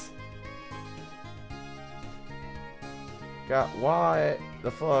buttons. God, why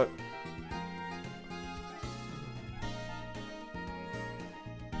the fuck?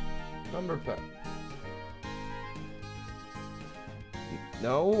 Number pad.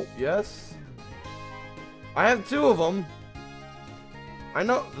 No, yes. I have 2 of them. I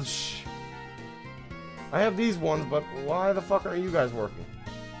know. Shh. I have these ones, but why the fuck are you guys working?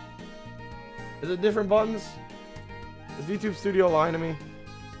 Is it different buttons? Is VTube Studio lying to me?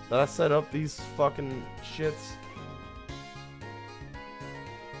 That I set up these fucking shits?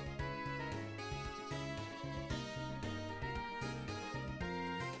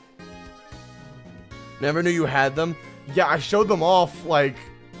 Never knew you had them? Yeah, I showed them off, like,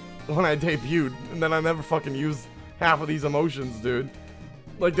 when I debuted, and then I never fucking used half of these emotions, dude.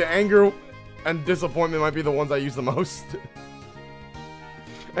 Like, the anger and disappointment might be the ones I use the most.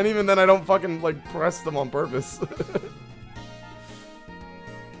 And even then, I don't fucking, like, press them on purpose.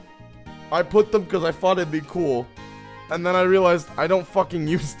 I put them because I thought it'd be cool. And then I realized I don't fucking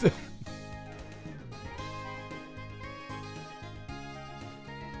use them.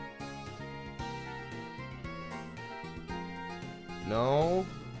 No.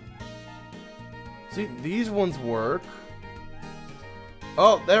 See, these ones work.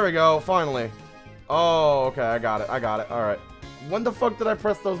 Oh, there we go, finally. Oh, okay, I got it, alright. When the fuck did I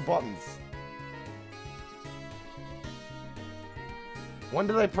press those buttons? When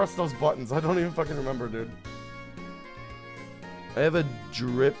did I press those buttons? I don't even fucking remember, dude. I have a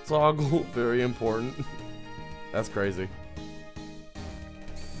drip toggle, very important. That's crazy.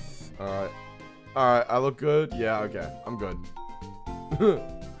 Alright. Alright, I look good? Yeah, okay, I'm good.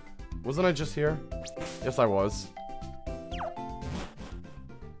 Wasn't I just here? Yes, I was.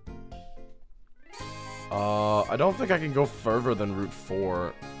 I don't think I can go further than Route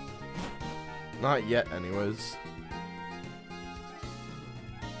 4. Not yet, anyways.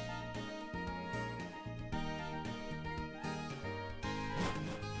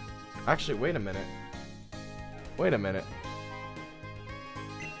 Actually, wait a minute. Wait a minute.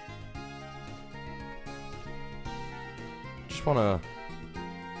 Just wanna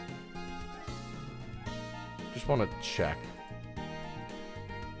check.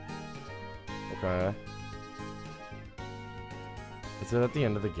 Okay. Is it at the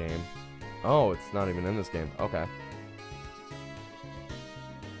end of the game? Oh, it's not even in this game. Okay.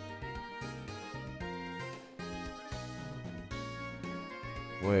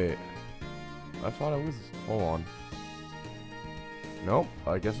 Wait. I thought it was... Hold on. Nope.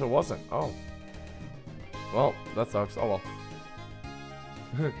 I guess it wasn't. Oh. Well, that sucks. Oh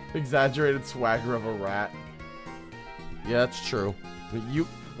well. Exaggerated swagger of a rat. Yeah, that's true.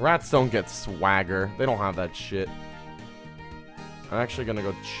 Rats don't get swagger. They don't have that shit. I'm actually gonna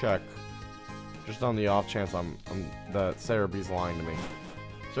go check. Just on the off chance that Sarah B's lying to me.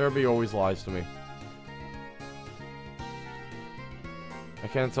 Sarah B always lies to me. I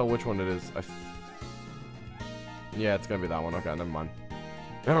can't tell which one it is. Yeah, it's gonna be that one. Okay, never mind.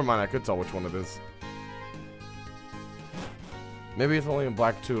 Never mind, I could tell which one it is. Maybe it's only in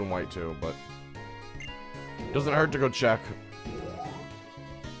black 2 and white 2, but... Doesn't hurt to go check.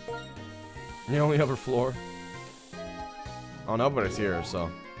 The only other floor. Oh, nobody's here, so...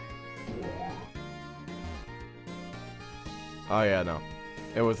 Oh, yeah, no.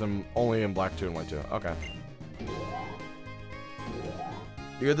 It was only in black 2 and white 2. Okay.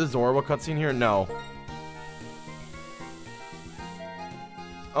 You get the Zorwa cutscene here? No.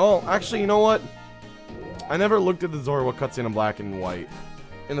 Oh, actually, you know what? I never looked at the Zorwa cutscene in black and white.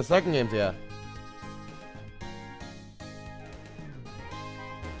 In the second games, yeah.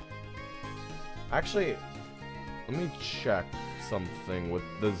 Actually, let me check something with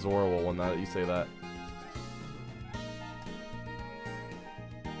the Zorwa one now that you say that.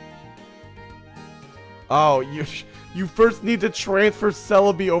 Oh, you first need to transfer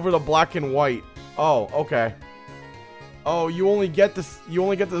Celebi over to black and white. Oh, okay. Oh, you only get the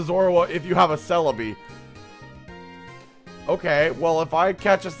Zorwa if you have a Celebi. Okay, well if I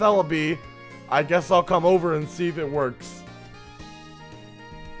catch a Celebi, I guess I'll come over and see if it works.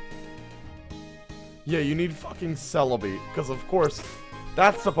 Yeah, you need fucking Celebi, because of course,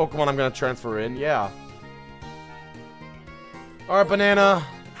 that's the Pokemon I'm gonna transfer in, yeah. Alright, Banana.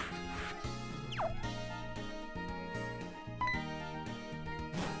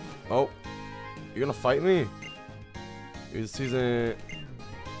 Oh, you're gonna fight me? Is season...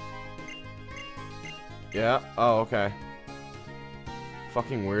 Yeah, oh, okay.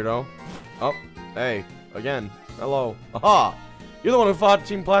 Fucking weirdo. Oh, hey, again. Hello. Aha! You're the one who fought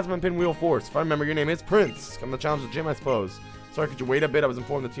Team Plasma and Pinwheel Force. If I remember, your name is Prince. Come to challenge the gym, I suppose. Sorry, could you wait a bit? I was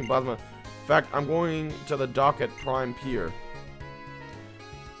informed that Team Plasma... In fact, I'm going to the dock at Prime Pier.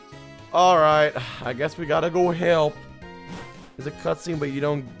 Alright, I guess we gotta go help. There's a cutscene, but you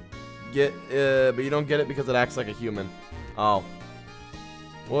don't get it because it acts like a human. Oh.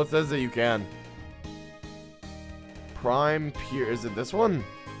 Well, it says that you can. Prime Pier. Is it this one?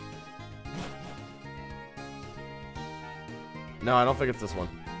 No, I don't think it's this one.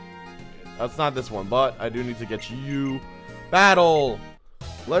 That's not this one, but I do need to get you. Battle!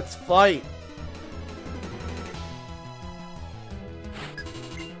 Let's fight!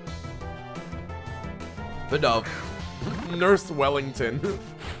 The dove. Nurse Wellington.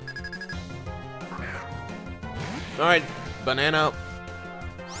 Alright, Banana.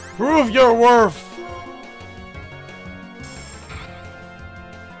 Prove your worth!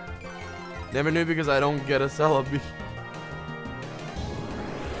 Never knew because I don't get a Celebi.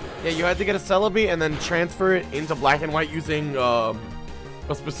 Yeah, you had to get a Celebi and then transfer it into black and white using a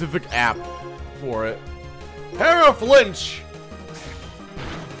specific app for it. Hera flinch!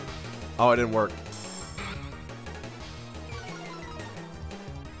 Oh, it didn't work.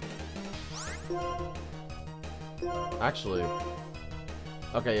 Actually.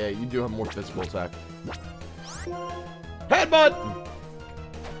 Okay, yeah, you do have more physical attack. Headbutt!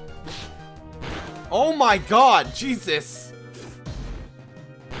 Oh my god, Jesus!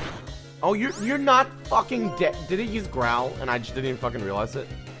 Oh, you're not fucking dead. Did it use growl and I just didn't even fucking realize it?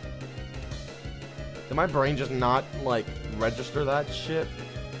 Did my brain just not, like, register that shit?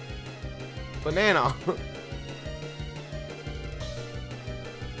 Banana!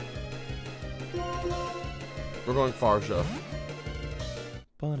 We're going Farsha.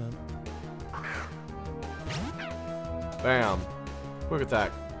 Bam. Quick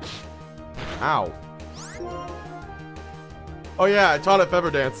attack. Ow. Oh yeah, I taught it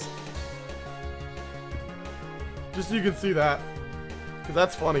Feather Dance. Just so you can see that. Because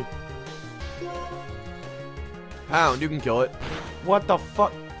that's funny. Hound, you can kill it. What the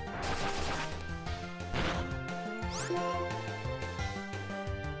fuck?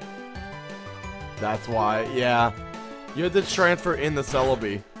 That's why, yeah. You had to transfer in the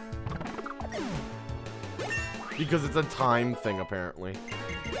Celebi. Because it's a time thing, apparently.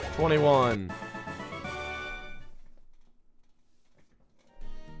 21.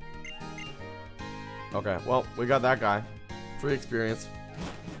 Okay, well, we got that guy. Free experience.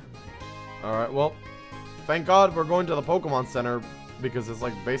 Alright, well, thank God we're going to the Pokemon Center because it's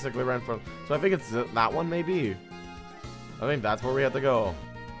like basically right in front. So I think it's that one, maybe. I think that's where we have to go.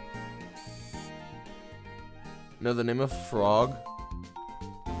 Know the name of frog?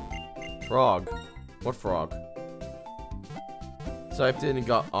 Frog. What frog? Typed in and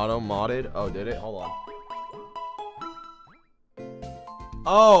got auto-modded. Oh, did it? Hold on.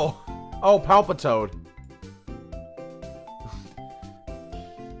 Oh! Oh, Palpitoad.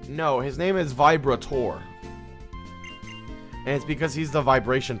 No, his name is Vibrator. And it's because he's the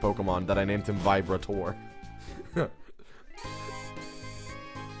vibration Pokemon that I named him Vibrator.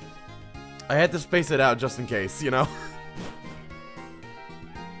 I had to space it out just in case, you know?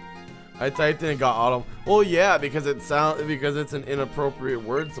 I typed in and got auto. Well, yeah, because it's an inappropriate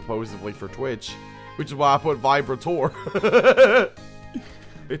word supposedly for Twitch, which is why I put Vibrator.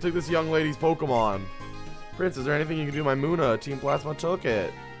 They took this young lady's Pokemon. Prince, is there anything you can do? My Muna, Team Plasma took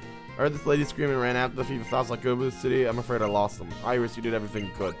it. I heard this lady screaming and ran after the FIFA thoughts like Gobu City. I'm afraid I lost them. Iris, you did everything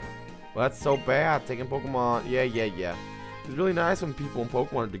you could. Well, that's so bad. Taking Pokemon. Yeah. It's really nice when people in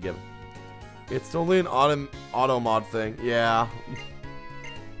Pokemon are together. It's only an auto mod thing. Yeah.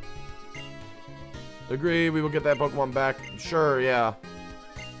 Agree, we will get that Pokemon back. Sure, yeah.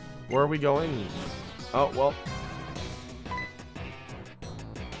 Where are we going? Oh, well.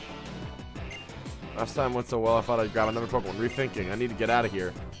 Last time went so well, I thought I'd grab another Pokemon. Rethinking, I need to get out of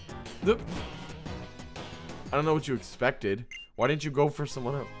here. I don't know what you expected. Why didn't you go for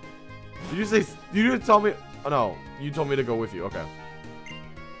someone else? Did you say, did you tell me? Oh, no, you told me to go with you. Okay.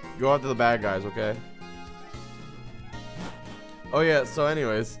 Go after the bad guys, okay? Oh, yeah, so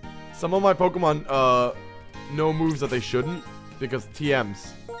anyways. Some of my Pokemon, know moves that they shouldn't. Because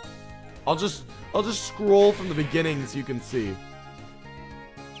TMs. I'll just scroll from the beginning so you can see.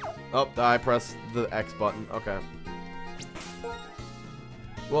 Oh, I pressed the X button. Okay.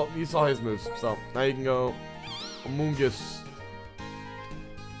 Well, you saw his moves, so now you can go Amoonguss.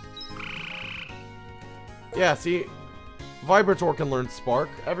 Yeah, see, Vibrator can learn Spark.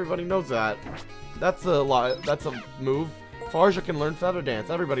 Everybody knows that. That's a lot. That's a move. Farsha can learn Feather Dance.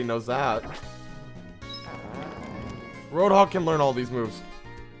 Everybody knows that. Roadhog can learn all these moves.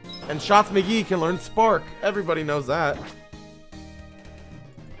 And Shots McGee can learn Spark. Everybody knows that.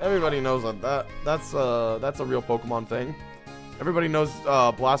 Everybody knows that. That's a real Pokemon thing. Everybody knows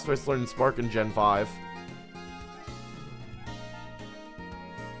Blastoise learned Spark in Gen 5.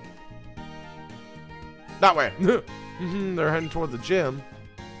 That way. They're heading toward the gym.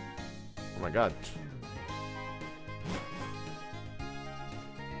 Oh my god.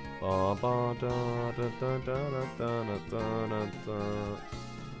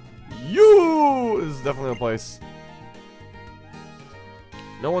 You is definitely a place.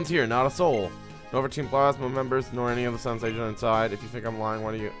 No one's here, not a soul. No other Team Plasma members, nor any of the Sensation inside. If you think I'm lying,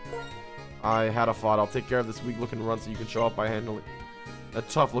 why do you? I had a thought. I'll take care of this weak-looking runt so you can show up by handling that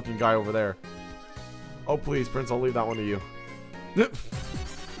tough-looking guy over there. Oh, please, Prince, I'll leave that one to you. Do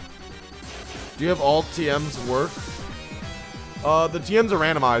you have all TMs work? The TMs are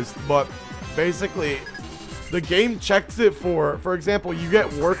randomized, but basically, the game checks it for example, you get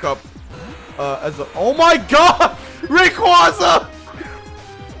workup as a, oh my god! Rayquaza!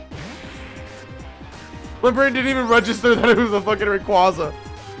 My brain didn't even register that it was a fucking Rayquaza.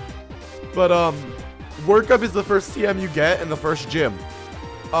 But, Work Up is the first TM you get in the first gym.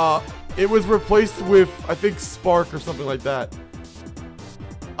 It was replaced with, I think, Spark or something like that.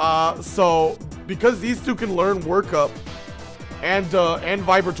 So, because these two can learn Work Up and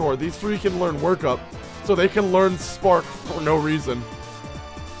Vibrator, these three can learn Work Up, so they can learn Spark for no reason.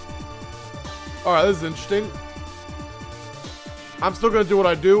 Alright, this is interesting. I'm still gonna do what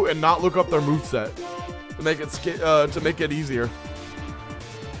I do and not look up their moveset to make it easier.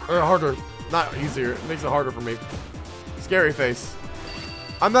 Or harder. Not easier. It makes it harder for me. Scary face.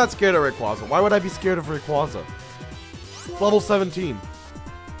 I'm not scared of Rayquaza. Why would I be scared of Rayquaza? Level 17.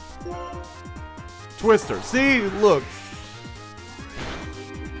 Twister. See? Look.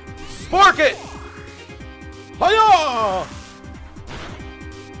 Spark it! Hiya!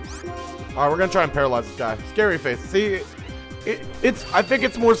 Alright, we're gonna try and paralyze this guy. Scary face. See? I think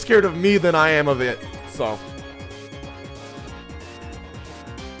it's more scared of me than I am of it. So.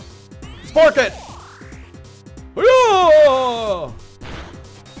 Spark it! Hiya!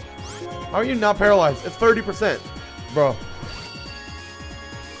 How are you not paralyzed? It's 30%. Bro.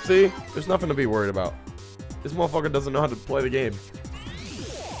 See? There's nothing to be worried about. This motherfucker doesn't know how to play the game.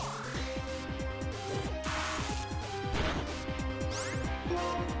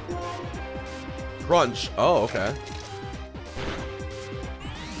 Crunch. Oh, okay.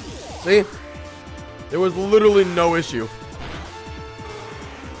 See? There was literally no issue.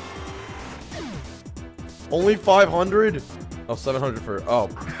 Only 500? Oh, 700 for... Oh.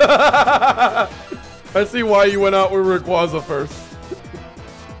 I see why you went out with Rayquaza first.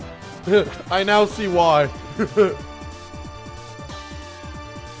 I now see why.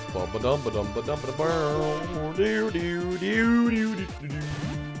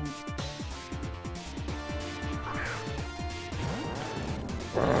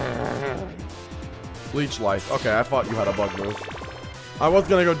 Leech Life. Okay, I thought you had a bug move. I was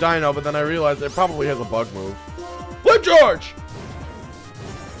gonna go Dino, but then I realized it probably has a bug move. Flip Charge!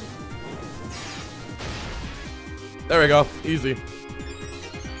 There we go. Easy.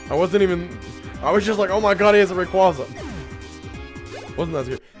 I was just like, oh my god, he has a Rayquaza. Wasn't that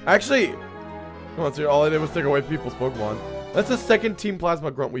scary? Actually, come on, all I did was take away people's Pokemon. That's the second Team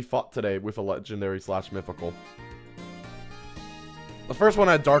Plasma Grunt we fought today with a legendary / mythical. The first one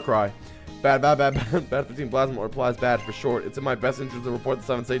had Darkrai. Bad for Team Plasma, or applies bad for short. It's in my best interest to report the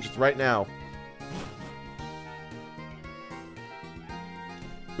 7 Sages right now.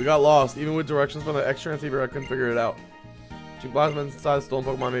 We got lost. Even with directions from the X transceiver, I couldn't figure it out. Team Plasma inside the stolen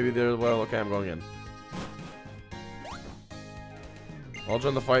Pokemon, maybe they're well. Okay, I'm going in. I'll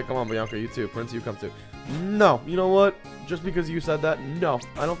join the fight. Come on, Bianca, you too. Prince, you come too. No, you know what? Just because you said that, no,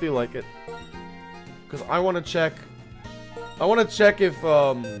 I don't feel like it. Because I want to check. I want to check if,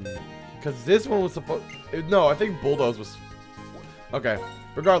 because this one was supposed... No, I think Bulldoze was... Okay.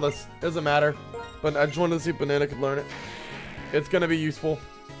 Regardless, it doesn't matter. But I just wanted to see if Banana could learn it. It's going to be useful.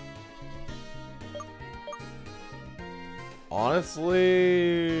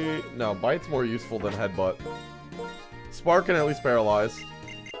 Honestly... No, Bite's more useful than Headbutt. Spark can at least paralyze.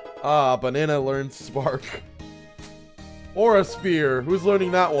 Ah, Banana learns Spark. Or a Spear. Who's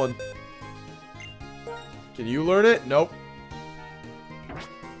learning that one? Can you learn it? Nope.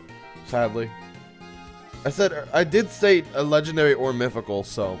 Sadly. I did say a legendary or mythical,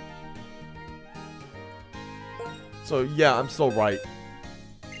 so. So yeah, I'm still right.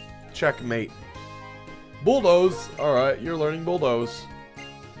 Checkmate. Bulldoze. Alright, you're learning Bulldoze.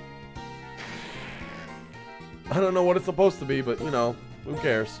 I don't know what it's supposed to be, but you know, who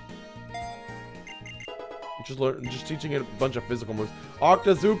cares? Just teaching it a bunch of physical moves.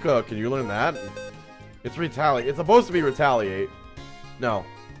 Octazooka, can you learn that? It's Retaliate. It's supposed to be Retaliate. No.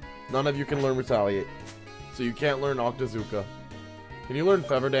 None of you can learn Retaliate. So you can't learn Octazooka. Can you learn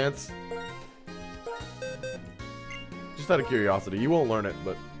Feather Dance? Just out of curiosity. You won't learn it,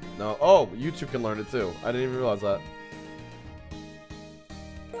 but... No. Oh, you two can learn it too. I didn't even realize that.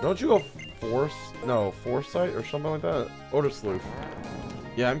 Don't you go Foresight or something like that? Odor Sleuth.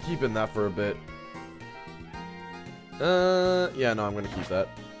 Yeah, I'm keeping that for a bit. Yeah, no, I'm gonna keep that.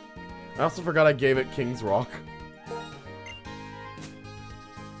 I also forgot I gave it King's Rock.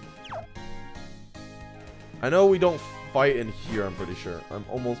 I know we don't fight in here, I'm pretty sure. I'm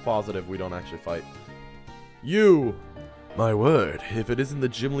almost positive we don't actually fight. You! My word, if it isn't the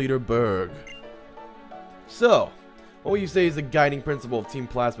Gym Leader Berg. So, what would you say is the guiding principle of Team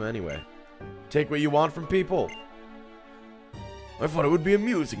Plasma anyway? Take what you want from people. I thought it would be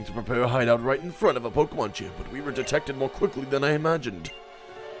amusing to prepare a hideout right in front of a Pokemon gym, but we were detected more quickly than I imagined.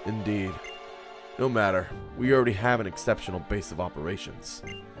 Indeed. No matter, we already have an exceptional base of operations.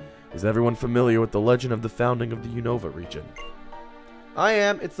 Is everyone familiar with the legend of the founding of the Unova region? I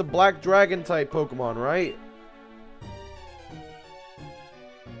am. It's the Black Dragon type Pokemon, right?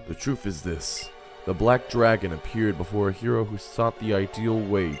 The truth is this. The Black Dragon appeared before a hero who sought the ideal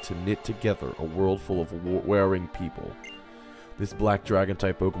way to knit together a world full of warring people. This Black Dragon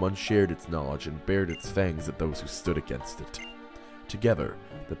type Pokemon shared its knowledge and bared its fangs at those who stood against it. Together,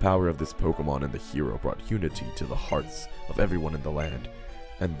 the power of this Pokemon and the hero brought unity to the hearts of everyone in the land,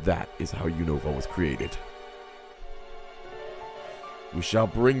 and that is how Unova was created. We shall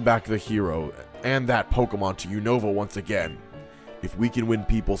bring back the hero and that Pokemon to Unova once again. If we can win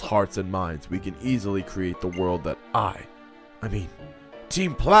people's hearts and minds, we can easily create the world that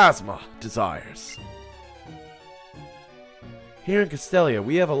Team Plasma desires. Here in Castelia,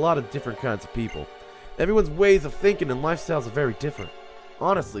 we have a lot of different kinds of people. Everyone's ways of thinking and lifestyles are very different.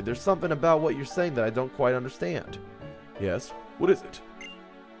 Honestly, there's something about what you're saying that I don't quite understand. Yes, what is it?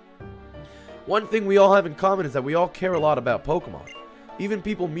 One thing we all have in common is that we all care a lot about Pokemon. Even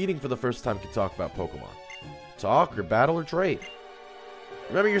people meeting for the first time can talk about Pokemon. Talk or battle or trade.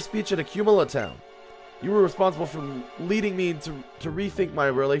 Remember your speech at Accumula Town. You were responsible for leading me to rethink my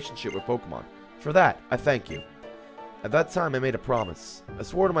relationship with Pokemon. For that, I thank you. At that time, I made a promise. I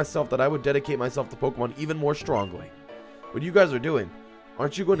swore to myself that I would dedicate myself to Pokemon even more strongly. What you guys are doing,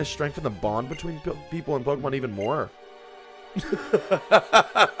 aren't you going to strengthen the bond between people and Pokemon even more?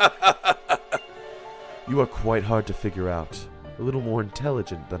 You are quite hard to figure out. A little more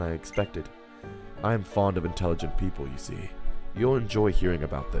intelligent than I expected. I am fond of intelligent people, you see. You'll enjoy hearing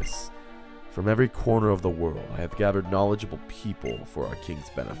about this. From every corner of the world, I have gathered knowledgeable people for our king's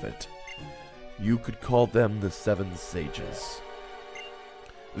benefit. You could call them the 7 Sages.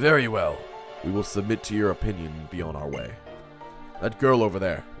 Very well. We will submit to your opinion and be on our way. That girl over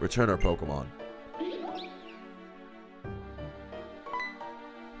there, return her Pokemon.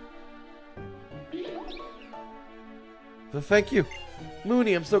 Thank you.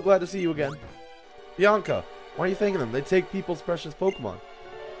 Mooney, I'm so glad to see you again. Bianca, why are you thanking them? They take people's precious Pokemon.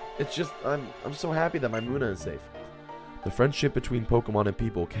 It's just, I'm so happy that my Muna is safe. The friendship between Pokemon and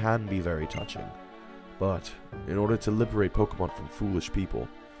people can be very touching. But, in order to liberate Pokemon from foolish people,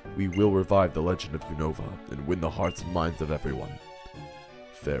 we will revive the legend of Unova and win the hearts and minds of everyone.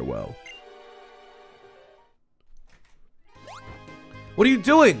 Farewell. What are you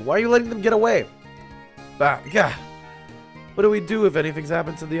doing? Why are you letting them get away? Yeah. What do we do if anything's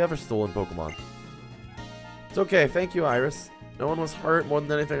happened to the other stolen Pokemon? It's okay, thank you, Iris. No one was hurt. More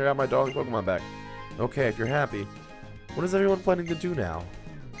than anything, I got my darling Pokemon back. Okay, if you're happy. What is everyone planning to do now?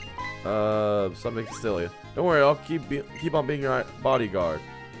 Something Castelia. Don't worry, I'll keep on being your bodyguard.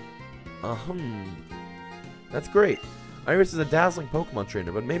 That's great. Iris is a dazzling Pokemon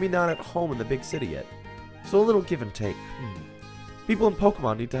trainer, but maybe not at home in the big city yet. So a little give and take. People in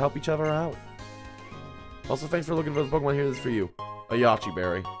Pokemon need to help each other out. Also, thanks for looking for the Pokemon here. This is for you. A Yachi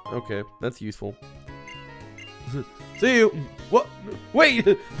Berry. Okay, that's useful. See you. What?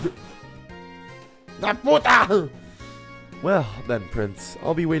 Wait! Well, then, Prince.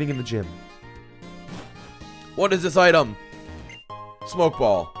 I'll be waiting in the gym. What is this item? Smoke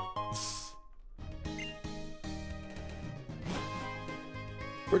ball.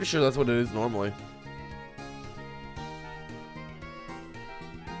 Pretty sure that's what it is normally.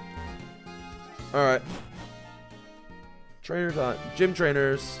 Alright. Trainer time. Gym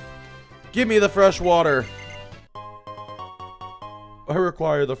trainers. Give me the fresh water. I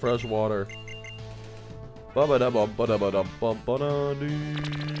require the fresh water. There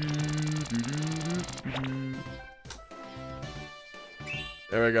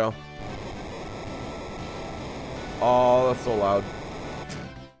we go. Oh, that's so loud.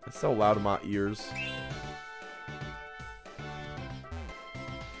 It's so loud in my ears.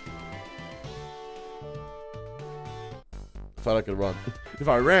 Thought I could run. If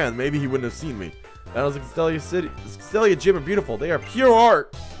I ran, maybe he wouldn't have seen me. That was Castelia City. Castelia Gym are beautiful. They are pure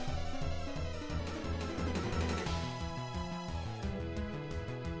art.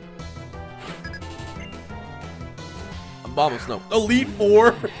 Bomb of Snow. Elite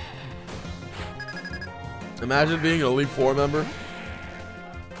 4. Imagine being an Elite 4 member.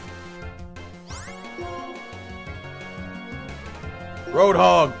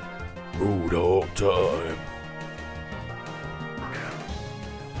 Roadhog. Roadhog time.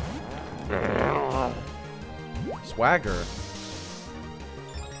 Swagger.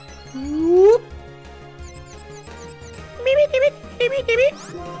 Whoop.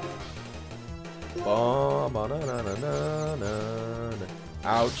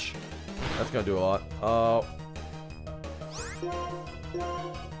 Ouch. That's gonna do a lot. Oh.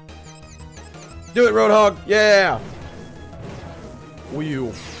 Do it, Roadhog. Yeah.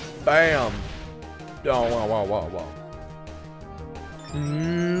 Wheel. Bam. Oh, wow, wow, wow, wow.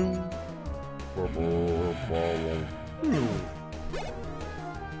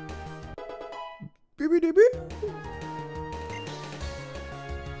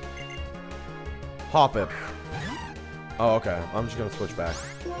 Hop it. Oh, okay. I'm just gonna switch back.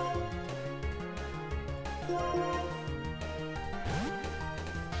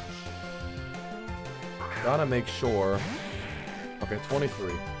 Gotta make sure. Okay,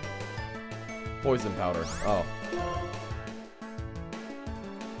 23. Poison powder. Oh.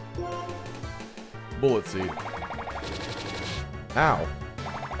 Bullet seed. Ow.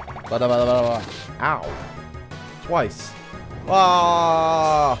 Ba-da-ba-da-ba-da. Ow. Twice.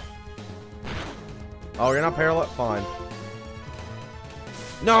 Ah. Oh, you're not paralyzed? Fine.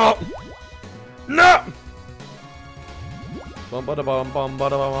 No! No! Bum ba da bum bum ba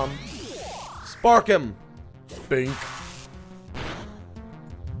da bum. Spark him! Bink.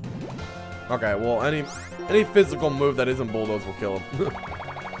 Okay, well, any physical move that isn't bulldoze will kill him.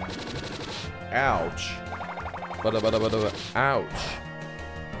 Ouch. Ba da ba da ba da. Ouch.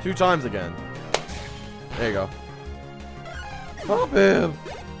 2 times again. There you go. Pop him!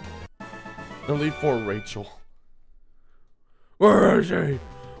 No leave for Rachel. Where is she?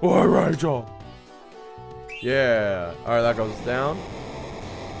 Where Rachel? Yeah. Alright, that goes down.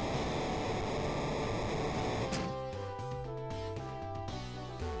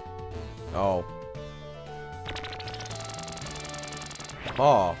 Oh.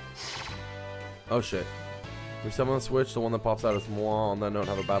 Oh. Oh shit. Resummon the switch, the one that pops out is moi. On that note,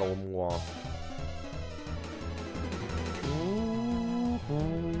 have a battle with moi.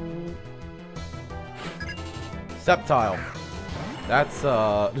 Septile. That's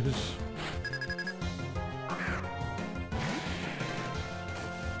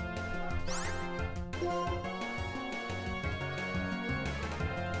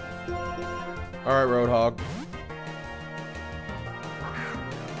Alright, Roadhog.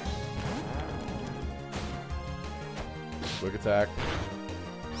 Quick attack.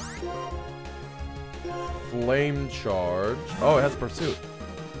 Flame charge. Oh, it has pursuit.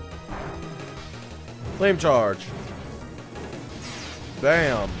 Flame charge.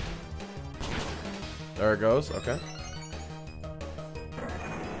 Bam. There it goes. Okay.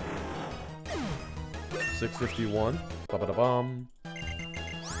 651. Ba-ba-da-bum.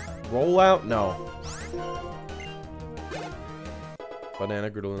 Roll out? No. Banana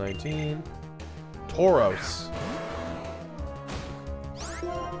Griddle 19. Tauros.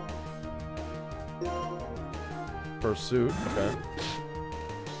 Pursuit. Okay.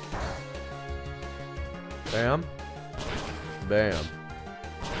 Bam. Bam.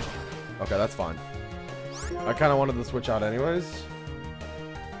 Okay, that's fine. I kind of wanted to switch out anyways.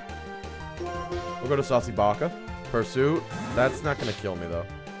 We'll go to Saucy Baka. Pursuit. That's not going to kill me, though.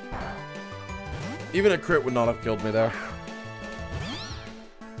 Even a crit would not have killed me there.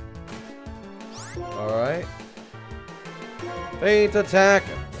 Alright. Feint attack.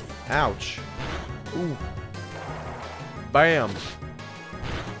 Ouch. Ooh. Bam.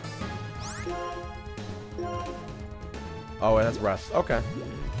 Oh, it has rest. Okay.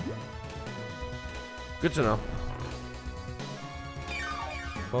 Good to know.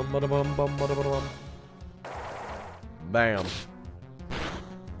 Bum, bada, bum, bum, bada, bada, bum. Bam.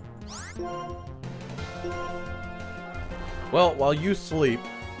 Well, while you sleep,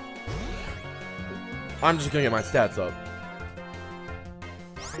 I'm just gonna get my stats up.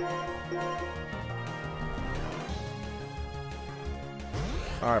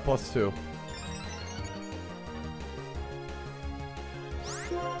 Alright, +2.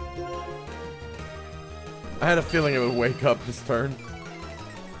 I had a feeling it would wake up this turn.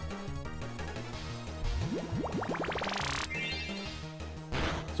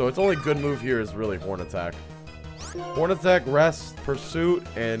 So its only good move here is really Horn Attack. Horn Attack, Rest, Pursuit,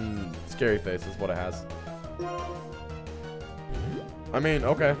 and Scary Face is what it has. I mean,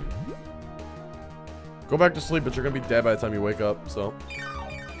 okay. Go back to sleep, but you're gonna be dead by the time you wake up, so.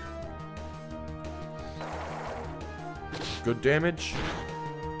 Good damage.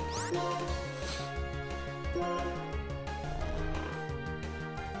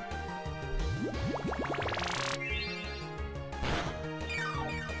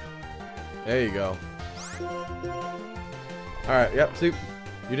 There you go. Alright, yep, see?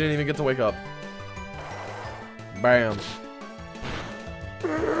 You didn't even get to wake up. Bam.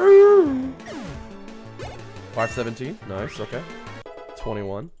 517. Nice, okay.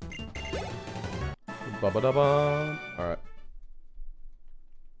 21. Ba-ba-da-ba. Alright.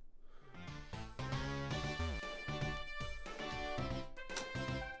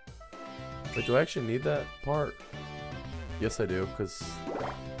 Wait, do I actually need that part? Yes, I do, because...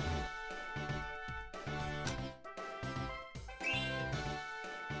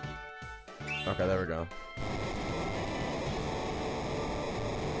 Okay, there we go.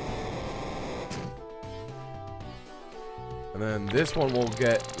 And then this one will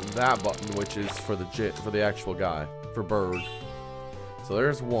get that button, which is for the actual guy, for Bird. So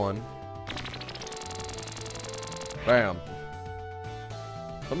there's one. Bam.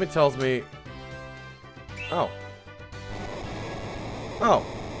 Something tells me... Oh. Oh.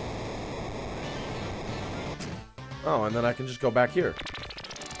 Oh, and then I can just go back here.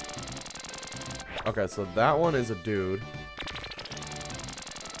 Okay, so that one is a dude.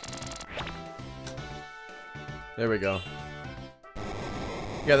 There we go.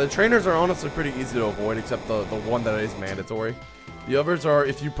 Yeah, the trainers are honestly pretty easy to avoid, except the one that is mandatory. The others are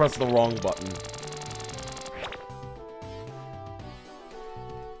if you press the wrong button.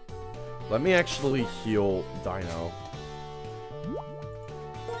 Let me actually heal Dino.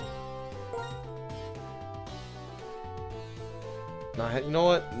 Nah, you know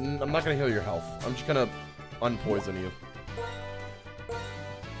what? I'm not gonna heal your health. I'm just gonna unpoison you.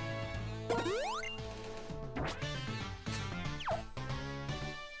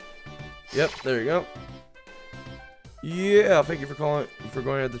 Yep, there you go. Yeah, thank you for going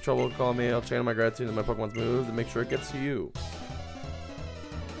to the trouble of calling me. I'll channel my gratitude to my Pokemon's moves and make sure it gets to you.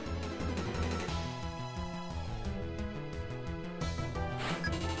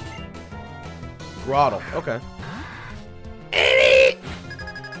 Grottle, okay.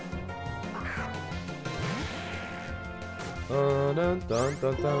 Dun, dun, dun,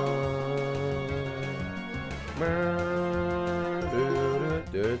 dun, dun.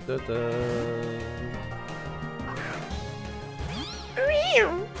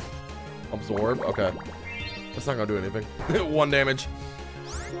 Absorb, okay. That's not gonna do anything. 1 damage.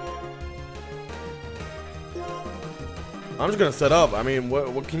 I'm just gonna set up. I mean,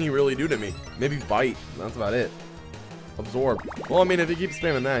 what can he really do to me? Maybe bite. That's about it. Absorb. Well, I mean, if he keeps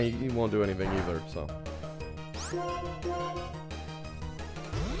spamming that, he won't do anything either, so.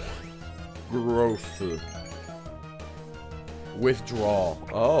 Growth. Withdraw.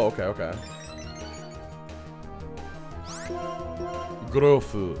 Oh, okay, okay.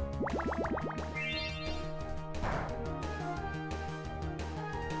 Growth.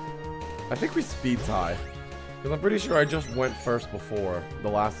 I think we speed tie. Because I'm pretty sure I just went first before the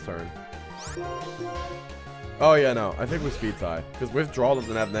last turn. Oh, yeah, no. I think we speed tie. Because withdrawal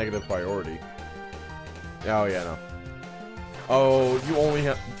doesn't have negative priority. Oh, yeah, no. Oh, you only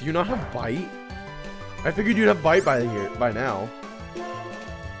have... Do you not have bite? I figured you'd have bite by now.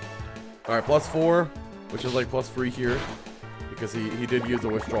 Alright, +4. Which is like +3 here. Because he did use the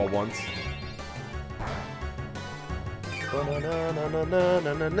withdrawal once.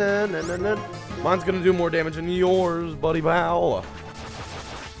 Mine's gonna do more damage than yours, buddy pal.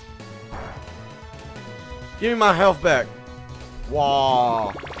 Give me my health back.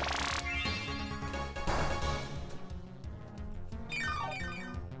 Wow.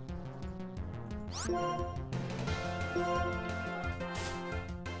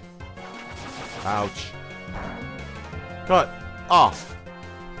 Ouch. Cut. Off.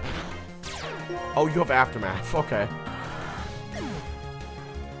 Oh, you have aftermath. Okay.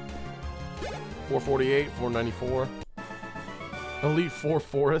 448, 494. Elite 4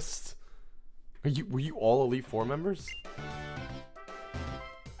 Forests. Were you all Elite 4 members?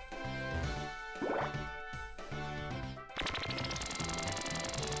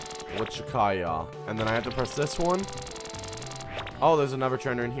 Chikaya. And then I have to press this one. Oh, there's another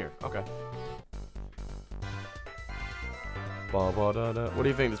trainer in here. Okay. What do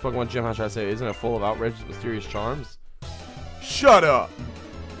you think? This Pokemon gym, how should I say, isn't it full of outrageous, mysterious charms? Shut up!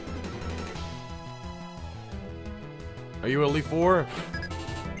 Are you Elite 4?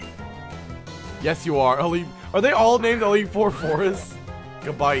 Yes, you are. Elite. Are they all named Elite 4 Forests?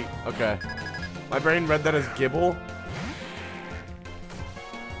 Gabite. Okay. My brain read that as Gibble.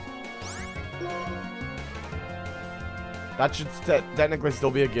 That should technically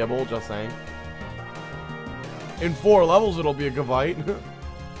still be a Gibble, just saying. In 4 levels, it'll be a Gabite.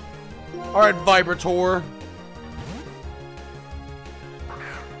 Alright, Vibrator.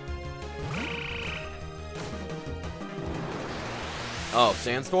 Oh,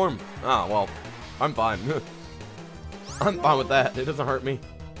 Sandstorm? Ah, well, I'm fine. I'm fine with that. It doesn't hurt me.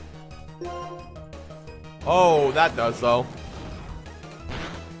 Oh, that does, though.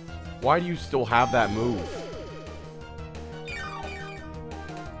 Why do you still have that move?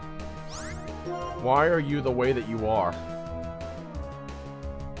 Why are you the way that you are?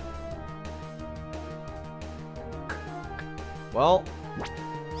 Well.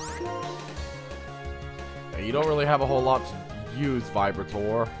 You don't really have a whole lot to use,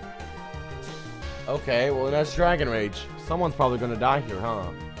 Vibrator. Okay, well that's Dragon Rage. Someone's probably gonna die here, huh?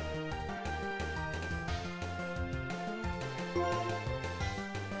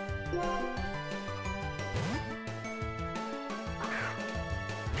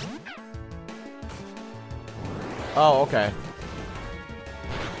 Oh, okay.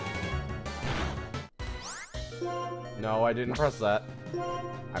 No, I didn't press that.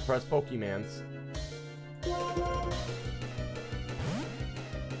 I pressed Pokemans.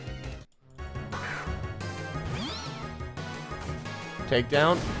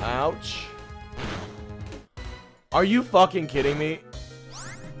 Takedown. Ouch. Are you fucking kidding me?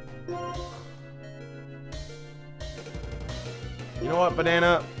 You know what,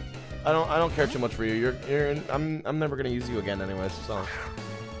 Banana? I don't care too much for you. I'm never gonna use you again anyways, so.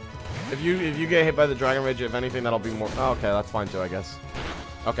 If you get hit by the Dragon Rage, if anything, that'll be more. Oh, okay, that's fine too, I guess.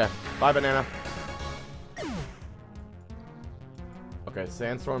 Okay, bye, Banana. Okay,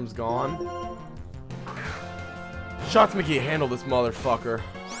 Sandstorm's gone. Shots Mickey, handle this motherfucker.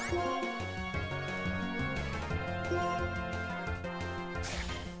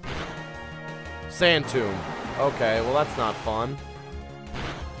 Sand Tomb. Okay, well that's not fun.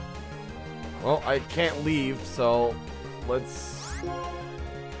 Well, I can't leave, so let's...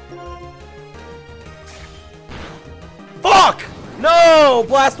 Fuck! No!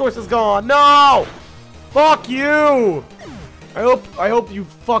 Blastoise is gone! No! Fuck you! I hope you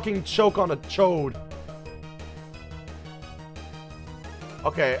fucking choke on a chode.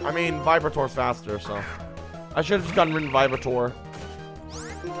 Okay, I mean, Vibrator's faster, so... I should have just gotten rid of Vibrator.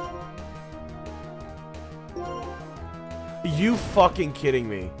 You fucking kidding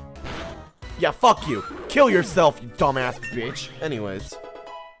me? Yeah, fuck you. Kill yourself, you dumbass bitch. Anyways.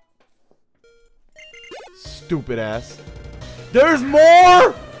 Stupid ass. There's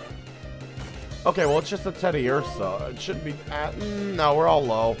more?! Okay, well, it's just a Teddy Ursa. It shouldn't be... no, we're all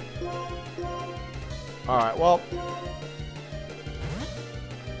low. Alright, well...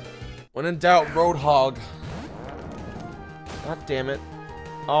 When in doubt, Roadhog. God damn it.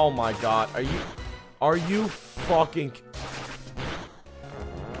 Oh my god. Are you fucking...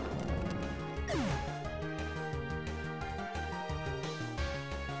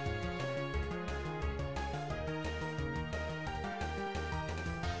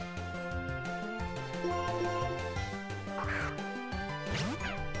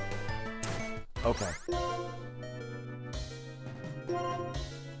 Okay.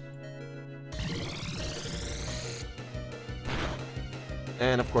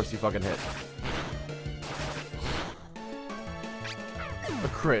 And of course you fucking hit. A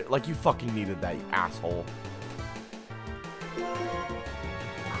crit. Like you fucking needed that, you asshole.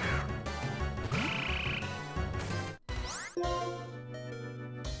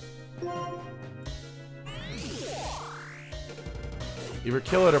 Either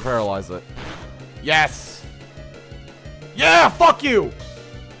kill it or paralyze it. Yes! Yeah! Fuck you!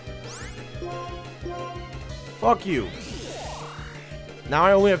 Fuck you. Now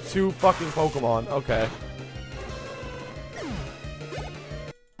I only have 2 fucking Pokemon. Okay.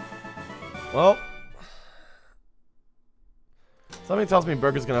 Well. Something tells me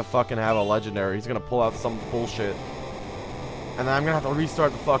Burger's gonna fucking have a legendary. He's gonna pull out some bullshit. And then I'm gonna have to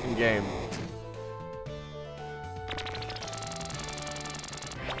restart the fucking game.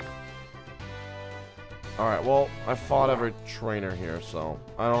 Alright, well, I fought every trainer here, so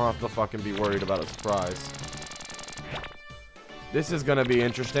I don't have to fucking be worried about a surprise. This is gonna be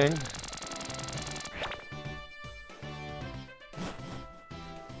interesting.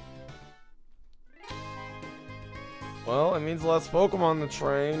 Well, it means less Pokemon to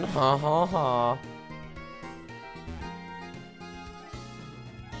train. Ha ha ha.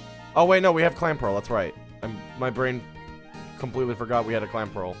 Oh wait, no, we have Clamperl, that's right. My brain completely forgot we had a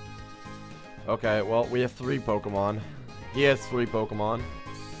Clamperl. Okay, well, we have 3 Pokemon. He has 3 Pokemon.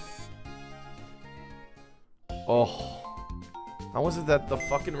 Oh. How was it that the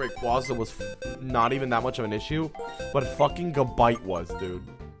fucking Rayquaza was not even that much of an issue? But fucking Gabite was, dude.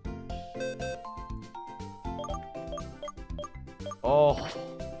 Oh.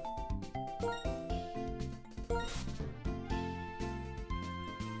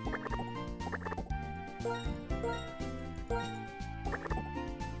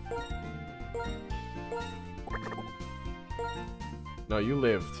 No, you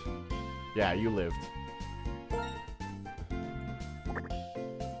lived. Yeah, you lived.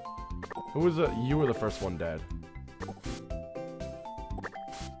 Who was the... You were the first one dead.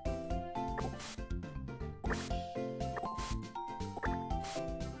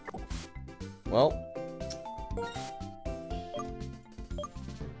 Well.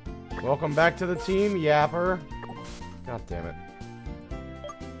 Welcome back to the team, Yapper. God damn it.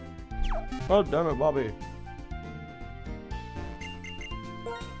 God damn it, Bobby.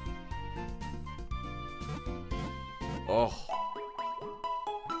 Oh.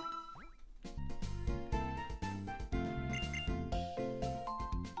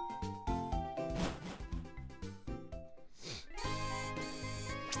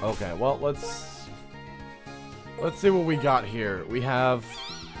 Okay, well, let's see what we got here. We have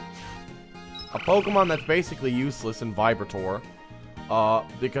a Pokemon that's basically useless in Vibrator,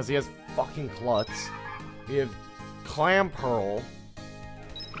 because he has fucking Klutz. We have Clamperl,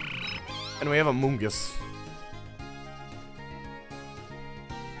 and we have a Moongus.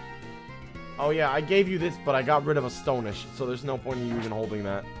 Oh yeah, I gave you this, but I got rid of a Stonish, so there's no point in you even holding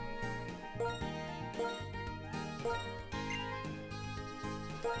that.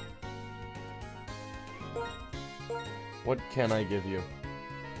 What can I give you?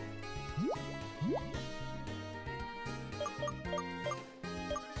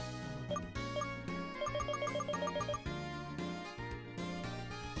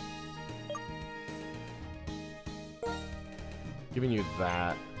 Giving you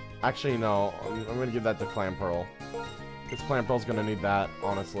that. Actually, no. I'm gonna give that to Clamperl. Because Clamperl's gonna need that,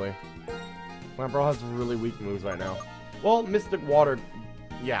 honestly. Clamperl has really weak moves right now. Well, Mystic Water...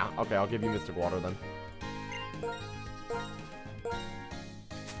 Yeah, okay, I'll give you Mystic Water then.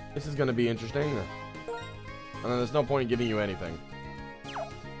 This is gonna be interesting. And then there's no point in giving you anything.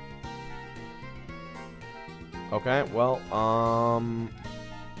 Okay, well,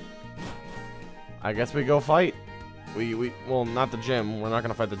 I guess we go fight. Well, not the gym. We're not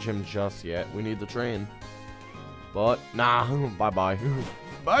gonna fight the gym just yet. We need the train. But, nah, bye-bye.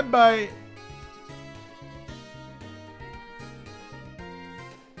 Bye-bye!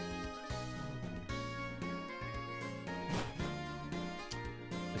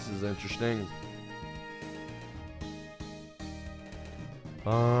 This is interesting.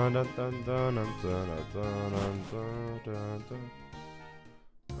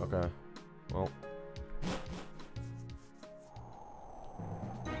 Okay, well.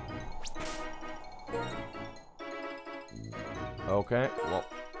 Okay, well,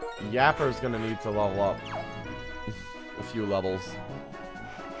 Yapper's gonna need to level up a few levels.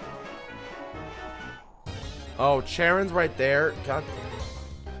 Oh, Charon's right there. God,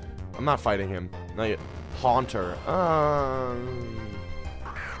 I'm not fighting him. Not yet. Haunter.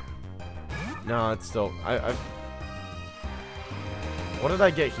 No, it's still. What did I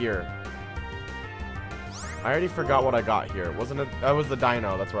get here? I already forgot what I got here. Wasn't it? That was the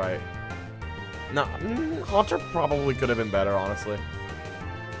Dino. That's right. No, Haunter probably could have been better, honestly.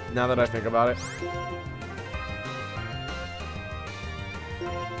 Now that I think about it.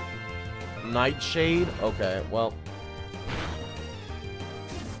 Nightshade? Okay, well.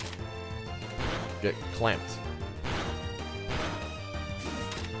 Get clamped.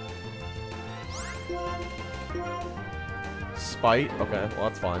 Spite? Okay, well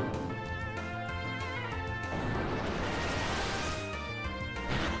that's fine.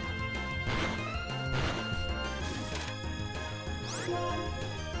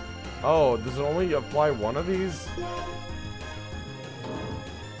 Oh, does it only apply one of these?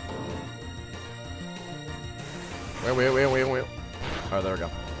 Wait. Alright, there we go.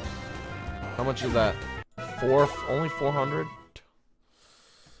 How much is that? Only 400?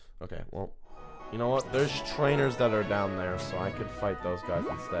 Okay, well. You know what? There's trainers that are down there, so I could fight those guys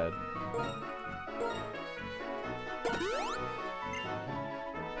instead.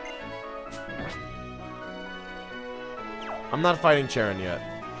 I'm not fighting Charon yet.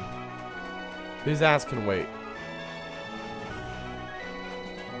 His ass can wait.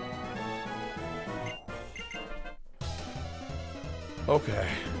 Okay.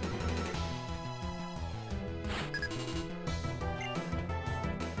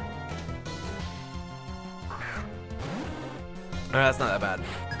 That's not that bad.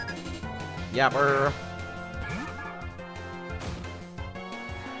 Yapper.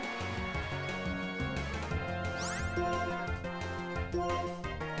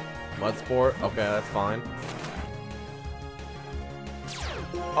 Mud Sport? Okay, that's fine.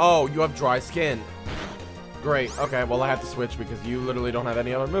 Oh, you have dry skin. Great. Okay, well I have to switch because you literally don't have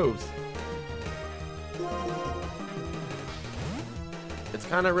any other moves. It's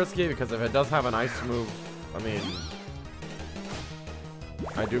kind of risky because if it does have an ice move, I mean,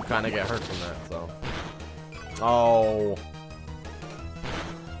 I do kind of get hurt from that, so. Oh.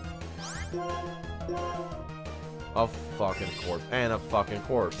 A fucking course. And a fucking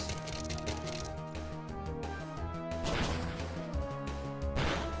course.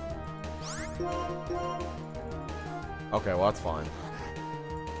 Okay, well that's fine.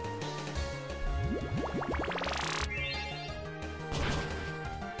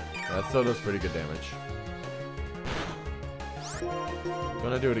 That still does pretty good damage.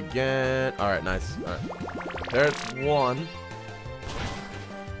 Gonna do it again. Alright, nice. Alright. There's one.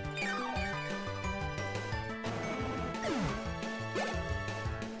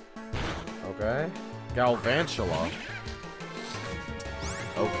 Okay. Galvantula.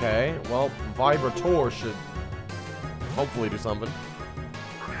 Okay. Well, Vibrator should hopefully do something.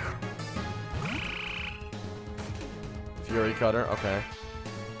 Fury Cutter. Okay.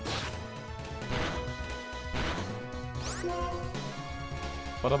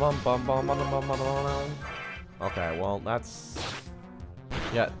 Okay, well, that's...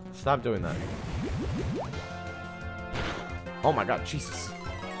 Yeah, stop doing that. Oh my god, Jesus.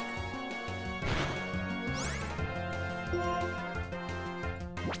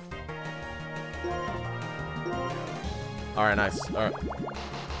 Alright, nice. Alright.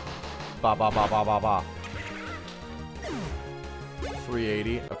 Ba ba ba ba ba ba.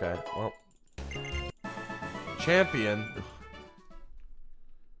 380. Okay, well. Champion.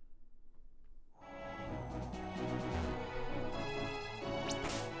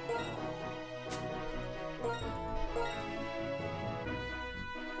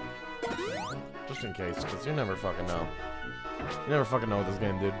 Just in case, because you never fucking know. You never fucking know with this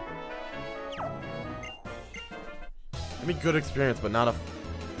game, dude. Give me good experience, but not a,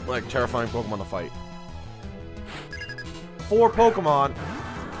 like, terrifying Pokemon to fight. 4 Pokemon!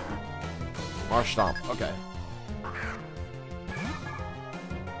 Marsh Stomp, okay.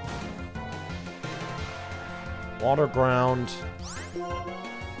 Water Ground.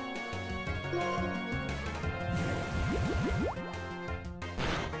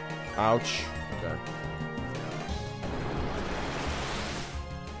 Ouch. Okay.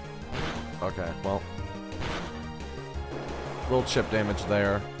 Okay, well. Little chip damage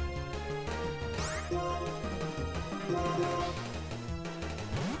there.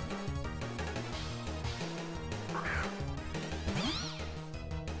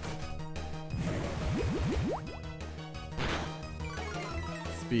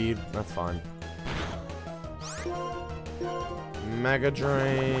 Speed, that's fine. Mega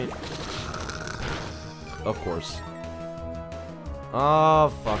Drain. Of course.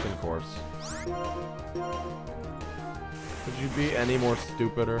 Oh, fucking course. Could you be any more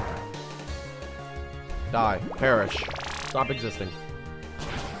stupider? Die. Perish. Stop existing.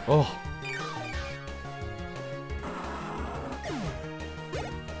 Oh.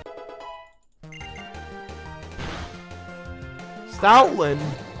 Stoutland?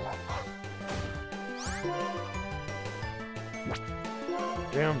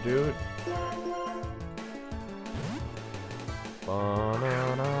 Damn, dude.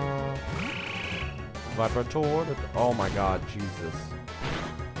 Banana. Vibrator. Oh my god, Jesus.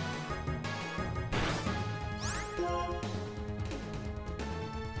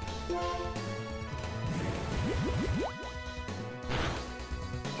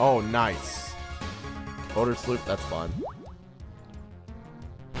 Oh, nice. Motor Sloop, that's fun.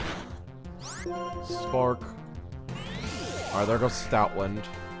 Spark. Alright, there goes Stoutland.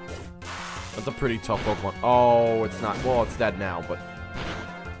 That's a pretty tough Pokemon. Oh, it's not. Well, it's dead now, but...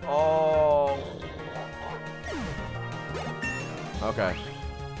 Oh. Okay.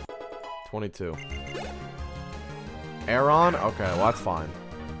 22. Aeron? Okay, well, that's fine.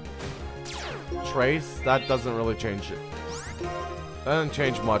 Trace? That doesn't really change it. That doesn't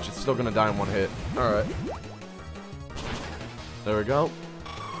change much. It's still gonna die in one hit. Alright. There we go.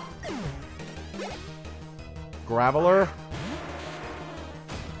 Graveler?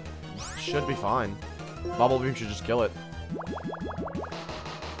 Should be fine. Bubble Beam should just kill it.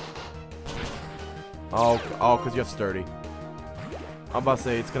 Oh, because you have Sturdy. I'm about to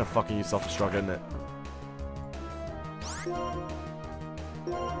say, it's gonna fucking use self-destruct, isn't it?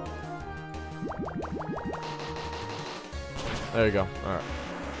 There you go. Alright.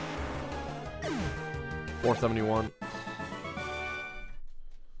 471.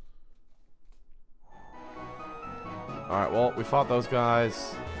 Alright, well, we fought those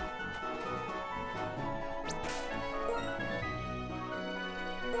guys.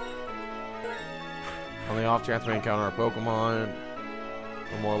 On the off chance we encounter a Pokemon,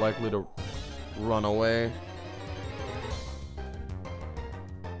 we're more likely to run away.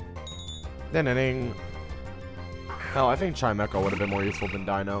 Ding-ding-ding. Hell, I think Chimecho would have been more useful than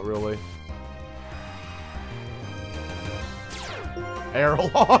Dino, really.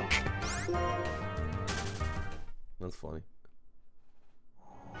 Airlock! That's funny.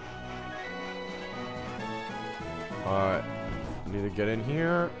 Alright. Need to get in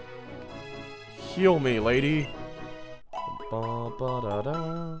here. Heal me, lady.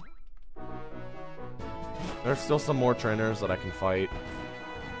 Ba-ba-da-da. There's still some more trainers that I can fight.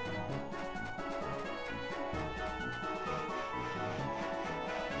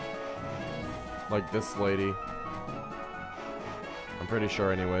 Like this lady. I'm pretty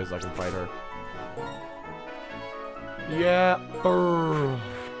sure anyways I can fight her. Yeah. Brr.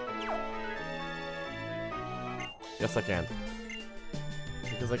 Yes, I can.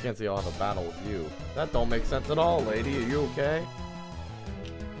 Because I can't see I'll have a battle with you. That don't make sense at all, lady. Are you okay?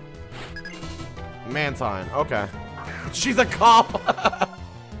 Mantine. Okay. She's a cop!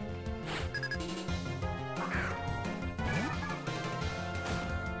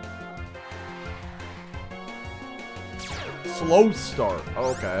 Slow start.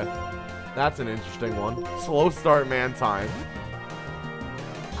 Okay. That's an interesting one. Slow start Mantine.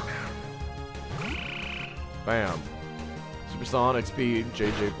 Bam. Supersonic speed.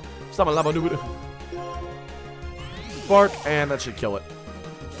 JJ. Summon level new. Spark. And that should kill it.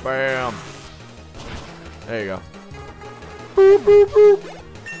 Bam. There you go. Boop, boop,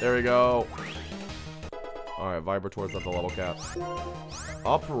 boop. There we go. Alright, Vibrator's at the level cap.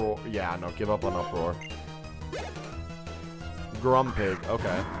 Uproar. Yeah, no, give up on Uproar. Grumpig.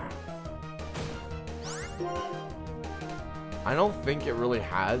 Okay. I don't think it really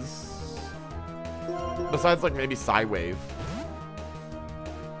has. Besides, like, maybe Psywave.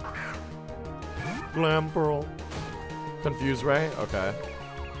 Glampearl. Confuse Ray? Okay.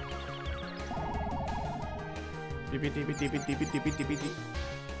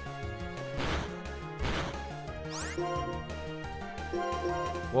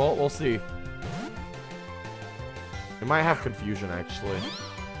 Well, we'll see. It might have confusion, actually.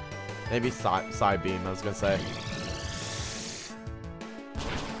 Maybe side beam, I was gonna say.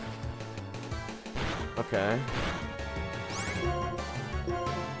 Okay.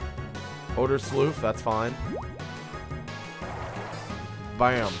 Odor Sleuth, that's fine.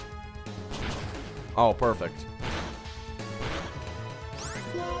 Bam. Oh, perfect.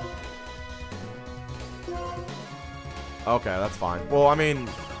 Okay, that's fine. Well, I mean,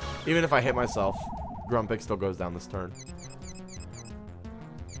 even if I hit myself, Grumpig still goes down this turn.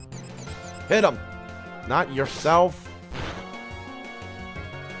 Hit him! Not yourself.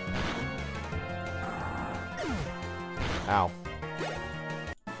 Ow.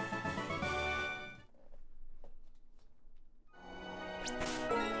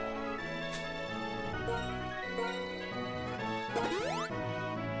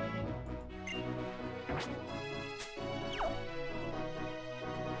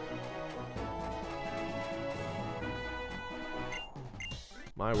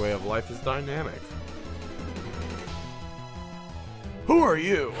 My way of life is dynamic. Who are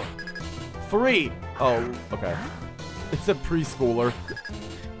you? 3. Oh, okay. It's a preschooler.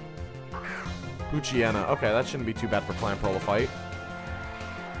 Puchiena. Okay, that shouldn't be too bad for Clamperl to fight.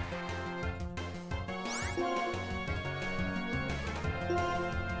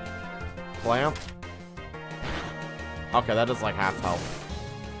 Clamp. Okay, that is like half health.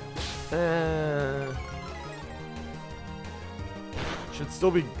 Should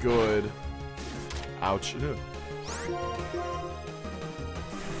still be good. Ouch.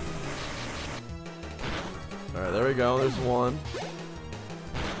 Alright, there we go. There's one.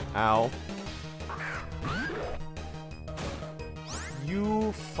 Ow.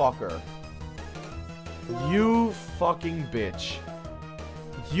 You fucker. You fucking bitch.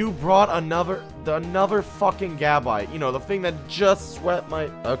 You brought another fucking Gabite. You know, the thing that just swept my...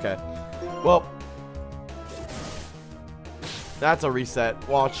 Okay. Well... That's a reset.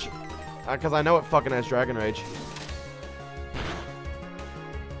 Watch. Because I know it fucking has Dragon Rage.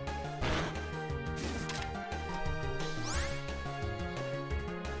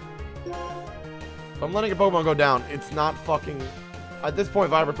 If I'm letting a Pokemon go down, it's not fucking... At this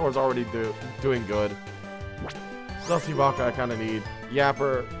point, Vibrator's already doing good. Sussybaka I kind of need.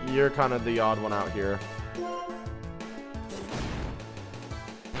 Yapper, you're kind of the odd one out here.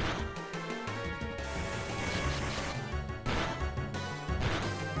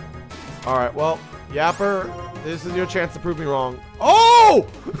 Alright, well, Yapper, this is your chance to prove me wrong. Oh!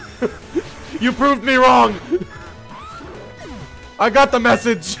 You proved me wrong! I got the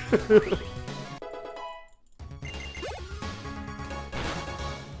message!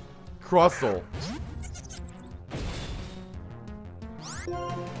 Crustle.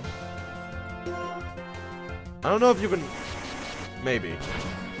 I don't know if you can... Maybe.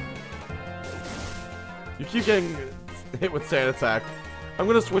 You keep getting hit with Sand Attack. I'm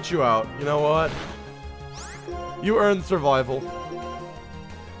gonna switch you out. You know what? You earned survival.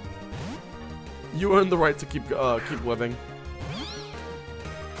 You earned the right to keep living.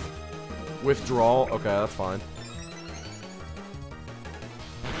 Withdrawal. Okay, that's fine.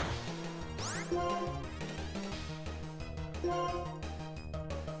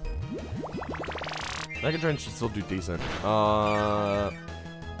 Mega Drain should still do decent.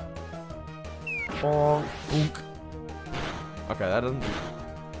 Bonk. Boonk. Okay, that doesn't do...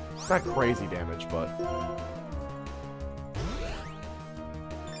 It's not crazy damage, but...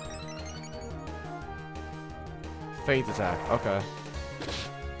 Feint attack. Okay.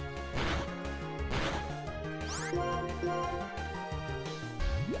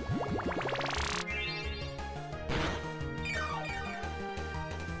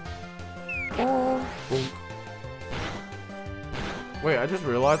 Boonk. Wait, I just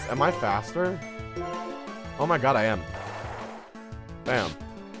realized, am I faster? Oh my god, I am. Bam.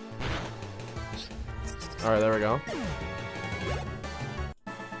 Alright, there we go.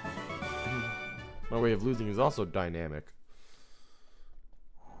 My way of losing is also dynamic.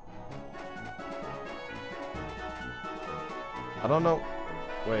 I don't know.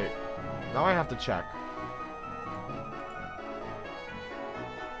 Wait. Now I have to check.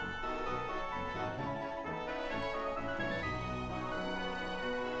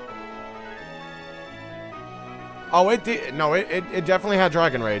 Oh, it did. No, it definitely had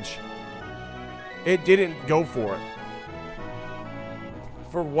Dragon Rage. It didn't go for it.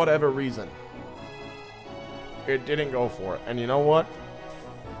 For whatever reason. It didn't go for it. And you know what?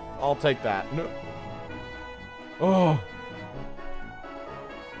 I'll take that. No. Oh.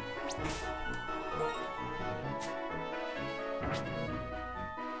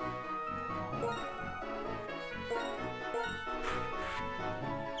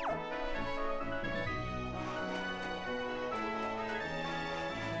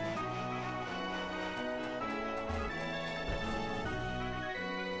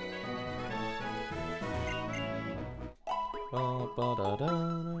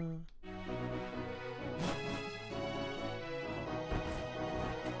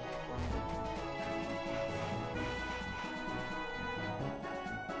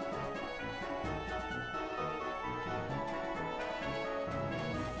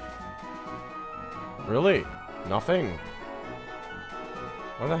 Really? Nothing?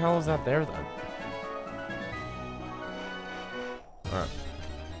 Why the hell is that there then? Alright.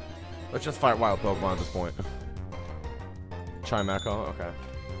 Let's just fight wild Pokemon at this point. Chimecho, okay.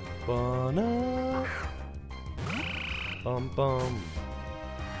 Ba-na. Bum bum.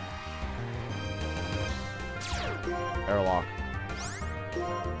 Airlock.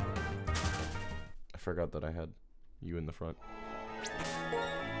 I forgot that I had you in the front.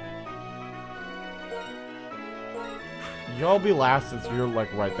 Y'all be last since you're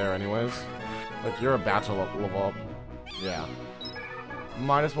like right there anyways. Like you're about to level up. Yeah.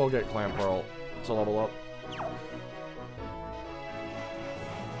 Might as well get Clam Pearl to level up.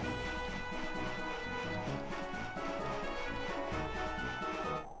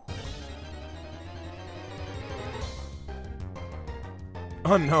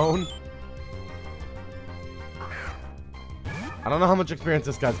 Unknown. I don't know how much experience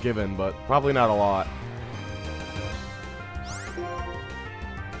this guy's given, but probably not a lot.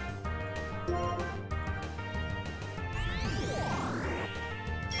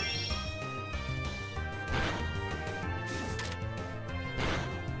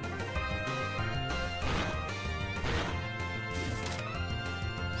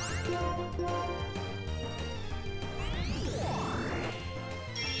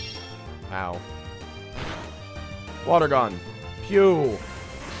 Ow. Water gun. Pew.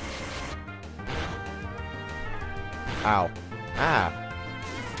 Ow. Ah.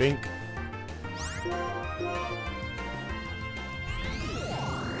 Bink.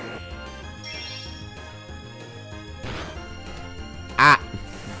 Ah.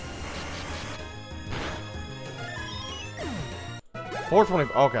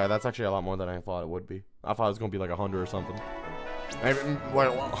 420. Okay, that's actually a lot more than I thought it would be. I thought it was going to be like 100 or something. I mean,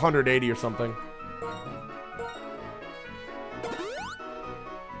 what, 180 or something.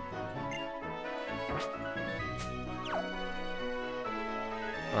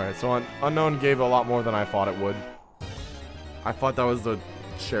 Alright, so Unknown gave a lot more than I thought it would. I thought that was the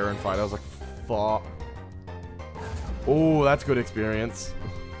Sharon fight. I was like, fuck. Oh, that's good experience.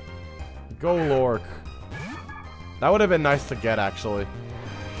 Go Lork. That would have been nice to get, actually.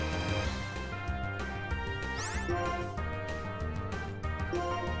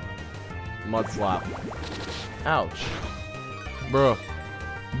 Mud slap. Ouch. Bruh.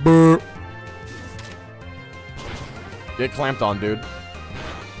 Brr. Get clamped on, dude.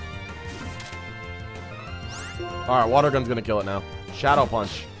 Alright, water gun's gonna kill it now. Shadow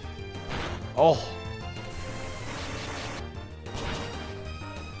punch. Oh.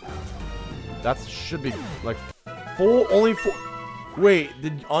 That should be like full, only full. Wait,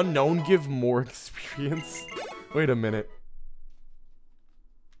 did Unknown give more experience? Wait a minute.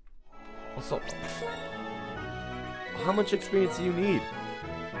 Also, how much experience do you need?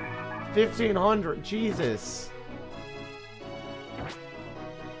 1,500. Jesus.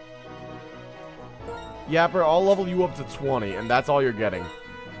 Yapper, I'll level you up to 20, and that's all you're getting.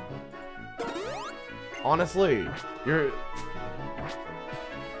 Honestly, you're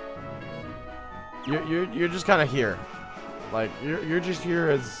just kind of here. Like, you're just here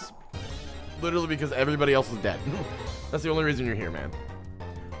as literally because everybody else is dead. That's the only reason you're here, man.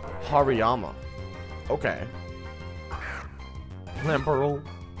 Hariyama. Okay. Lampearl.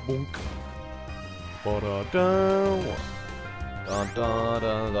 Boonk. Ba-da-da.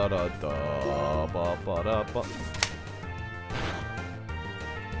 Da-da-da-da-da-da. Ba-ba-da-ba.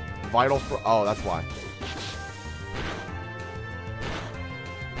 Vital for. Oh, that's why.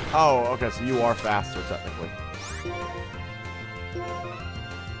 Oh, okay, so you are faster, technically.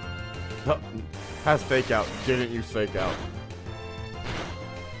 Has fake out. Didn't use fake out.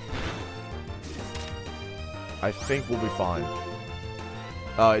 I think we'll be fine.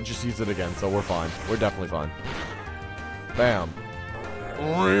 It just used it again, so we're fine. We're definitely fine. Bam.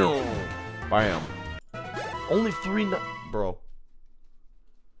 Bam. Only 3 bro.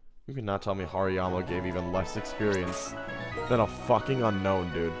 You cannot tell me Hariyama gave even less experience than a fucking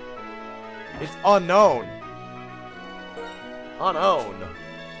unknown, dude. It's unknown. Unknown.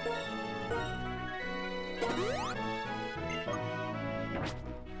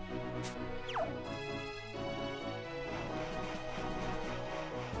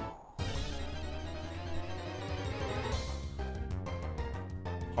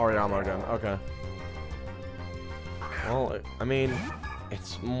 Hariyama again. Okay. Well, I mean,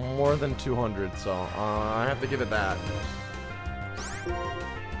 it's more than 200, so I have to give it that.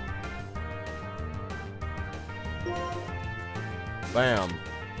 Bam.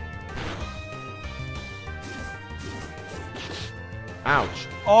 Ouch.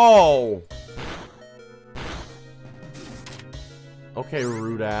 Oh! Okay,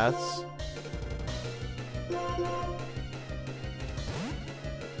 rude ass.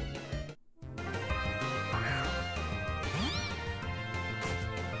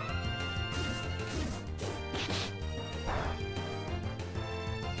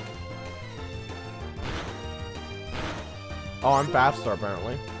 Oh, I'm faster,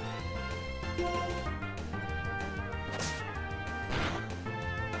 apparently.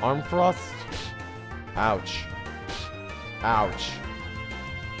 Arm thrust. Ouch. Ouch.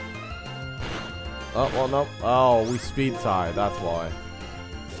 Oh, well, no. Oh, we speed tie. That's why.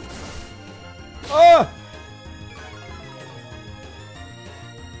 Ah!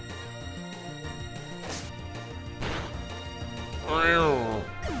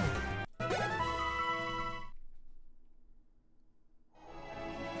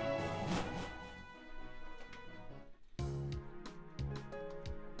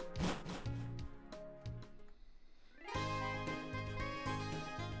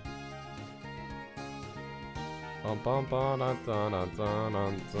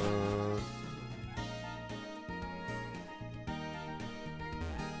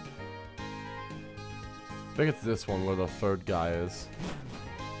 I think it's this one where the third guy is.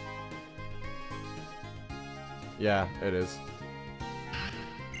 Yeah, it is.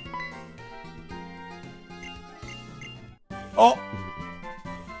 Oh!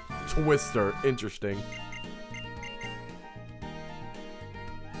 Twister. Interesting.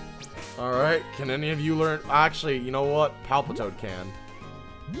 Alright, can any of you learn... Actually, you know what? Palpitoad can.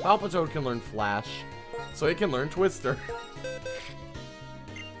 Palpitoad can learn Flash, so it can learn Twister.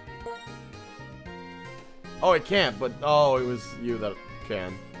 Oh, it can't, but... Oh, it was you that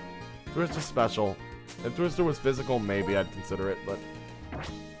can. Twister's special. If Twister was physical, maybe I'd consider it, but...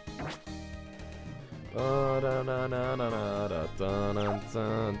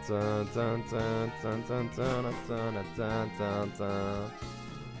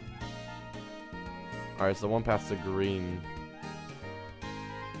 Alright, so one path's to green.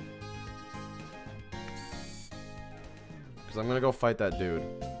 Because I'm gonna go fight that dude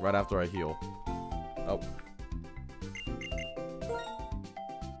right after I heal. Oh.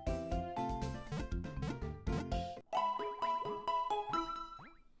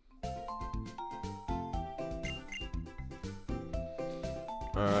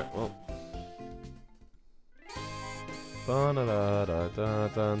 Alright, well.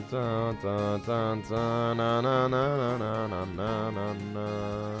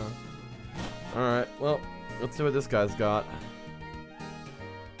 Alright, well, let's see what this guy's got.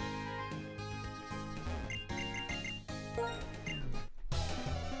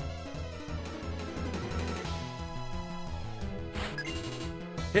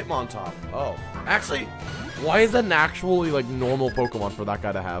 Hitmontop. Oh. Actually, why is that an actually, like, normal Pokemon for that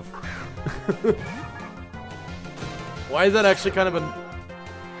guy to have? Why is that actually kind of a...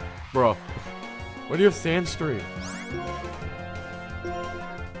 Bro. Why do you have Sandstream?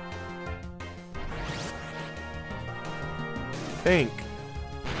 Pink.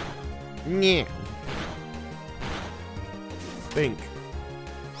 Yeah. Pink.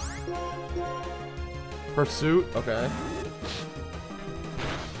 Pursuit. Okay.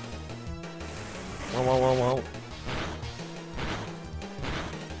 Whoa.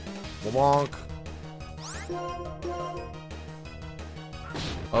 Wonk.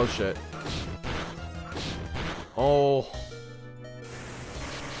 Oh shit. Oh.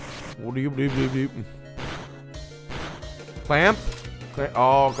 What do you? Clamp?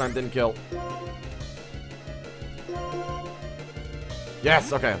 Oh, Clamp didn't kill.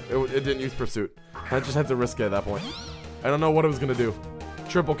 Yes, okay. It didn't use Pursuit. I just had to risk it at that point. I don't know what it was gonna do.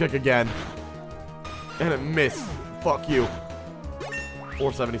 Triple kick again. And it missed. Fuck you.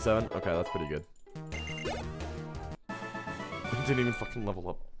 477. Okay, that's pretty good. It didn't even fucking level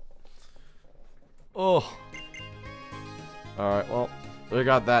up. Oh. Alright, well, we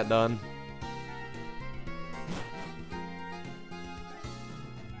got that done.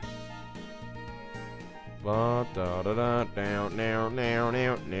 Ba da da da down now now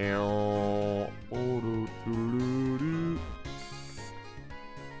now now. Oh do do do.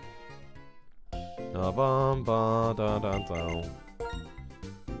 Da bum ba da da da.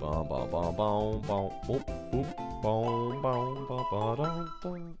 Bum ba ba bum bum boop boop bum bum ba ba da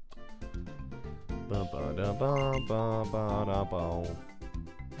da. Ba ba da ba da bum.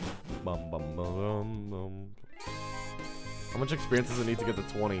 Bum bum bum bum. How much experience does it need to get to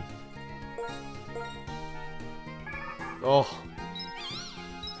 20? Oh.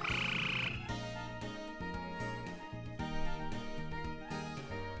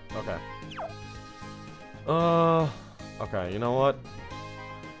 Okay. Okay, you know what?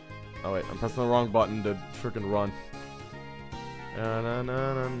 Oh wait, I'm pressing the wrong button to freaking run. Na na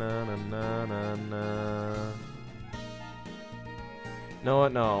na na na na na na. You know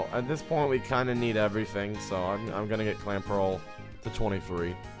what? No. At this point, we kind of need everything, so I'm gonna get Clamp Pearl to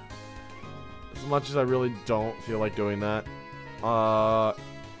 23. As much as I really don't feel like doing that, I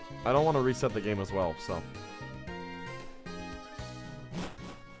don't want to reset the game as well, so.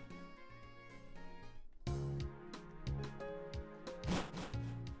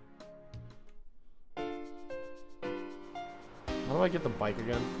 How do I get the bike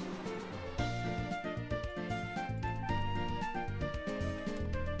again?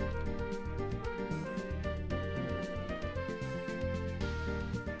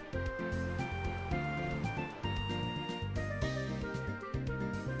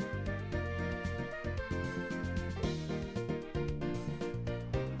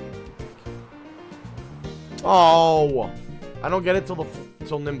 Oh, I don't get it till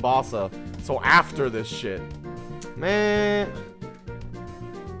Nimbasa. So after this shit, man.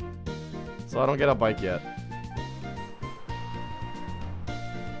 So I don't get a bike yet.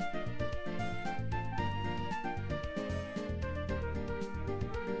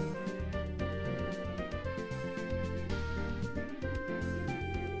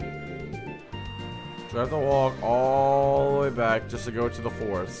 So I have to walk all the way back just to go to the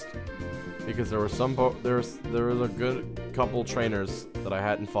forest. Because there were there was a good couple trainers that I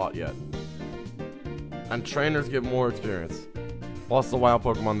hadn't fought yet. And trainers get more experience. Plus the wild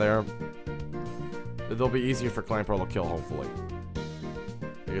Pokemon there. They'll be easier for Clamp Pearl to kill, hopefully.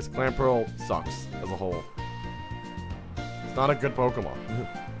 Because Clamp Pearl sucks as a whole. It's not a good Pokemon.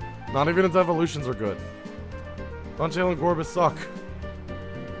 Not even its evolutions are good. Dunchail and Gorbis suck.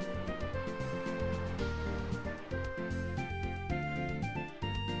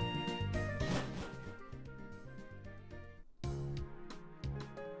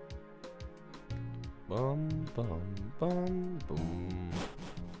 Bum bum bum boom.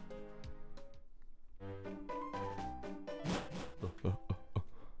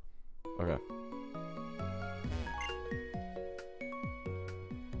 Okay.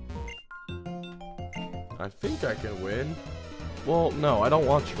 I think I can win. Well, no, I don't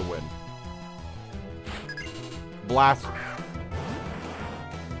want you to win. Blast.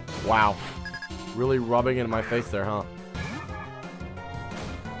 Wow. Really rubbing it in my face there, huh?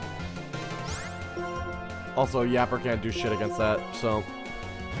 Also, Yapper can't do shit against that, so.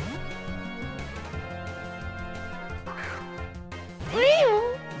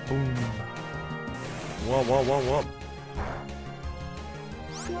 Boom. Whoa, whoa, whoa, whoa.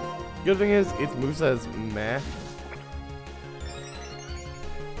 Good thing is, its moveset is meh.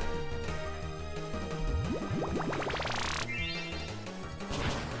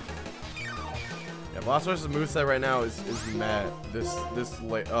 Yeah, Blastoise's moveset right now is meh. This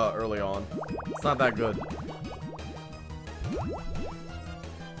late, early on. It's not that good.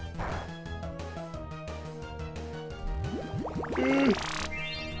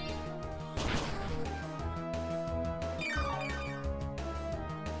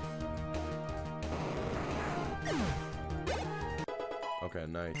 Okay,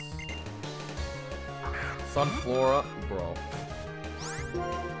 nice. Sunflora, bro.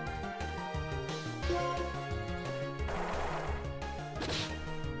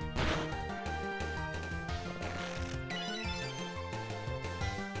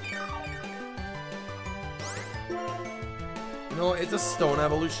 No, it's a stone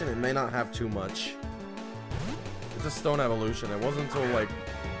evolution. It may not have too much. It's a stone evolution. It wasn't until like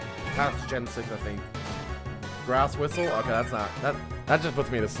past Gen 6, I think. Grass whistle? Okay, that's not that just puts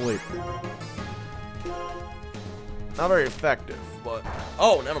me to sleep. Not very effective, but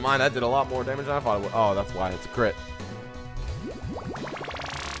oh, never mind. That did a lot more damage than I thought it would. Oh, that's why it's a crit.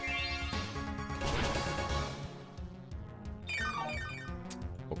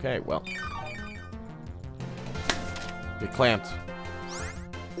 Okay, well. Get clamped.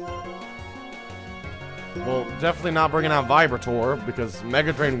 Well, definitely not bringing out Vibrator, because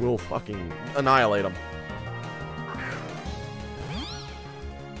Mega Drain will fucking annihilate him.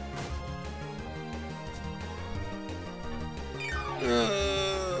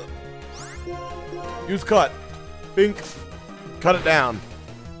 Use cut. Bink. Cut it down.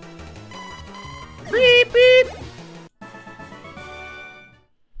 Beep, beep.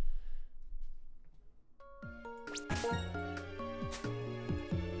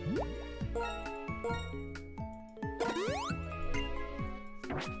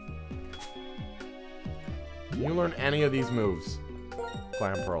 Can you learn any of these moves?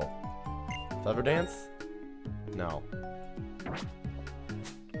 Clam Pearl. Feather Dance? No.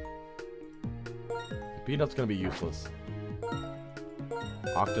 Peanut's gonna be useless.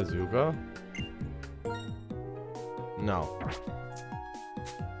 Octazooka? No.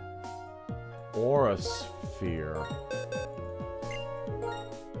 Aura Sphere?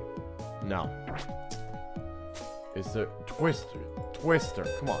 No. Is there Twister? Twister,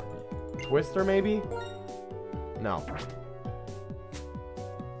 come on. Twister maybe? No.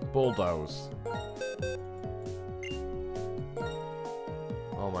 Bulldoze.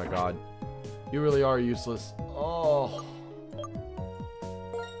 Oh my god. You really are useless. Oh.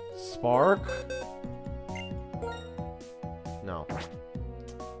 Spark? No.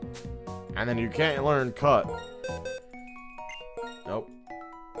 And then you can't learn cut. Nope.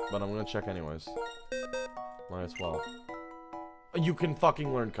 But I'm gonna check anyways. Might as well. You can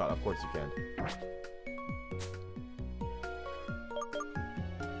fucking learn cut. Of course you can.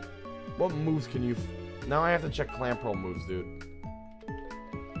 What moves can you... Now I have to check Clam Pearl moves, dude.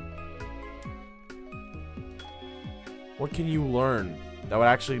 What can you learn that would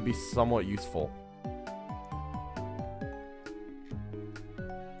actually be somewhat useful?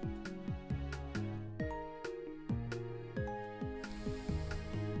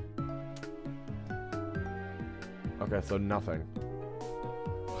 Okay, so nothing.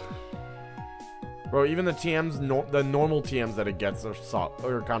 Bro, even the TMs, the normal TMs that it gets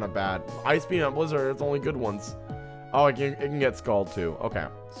are kind of bad. Ice Beam and Blizzard, it's only good ones. Oh, it can get Scald too. Okay,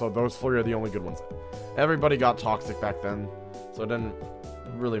 so those three are the only good ones. Everybody got Toxic back then, so it didn't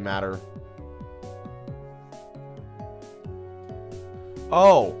really matter.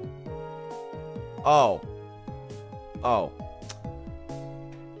 Oh. Oh. Oh.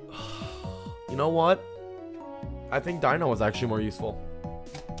 You know what? I think Dino was actually more useful.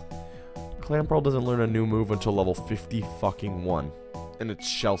 Clam Pearl doesn't learn a new move until level 50 fucking 1. And it's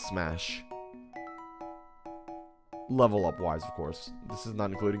Shell Smash. Level up wise, of course. This is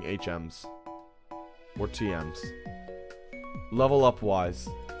not including HMs. Or TMs. Level up wise.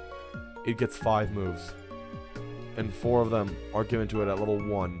 It gets 5 moves. And 4 of them are given to it at level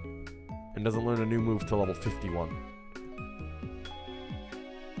 1. And doesn't learn a new move till level 51.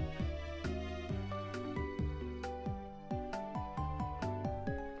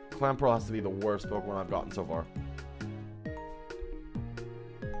 Clam Pearl has to be the worst Pokemon I've gotten so far.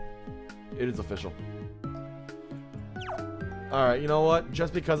 It is official. Alright, you know what?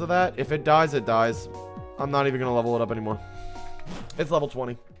 Just because of that, if it dies, it dies. I'm not even going to level it up anymore. It's level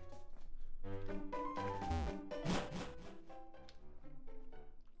 20.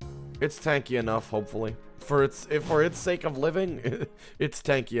 It's tanky enough, hopefully. For its sake of living, it's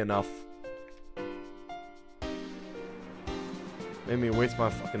tanky enough. Made me waste my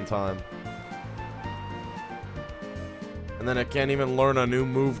fucking time. And then I can't even learn a new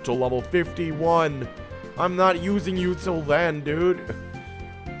move till level 51. I'm not using you till then, dude.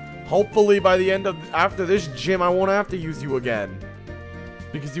 Hopefully by the end of after this gym I won't have to use you again.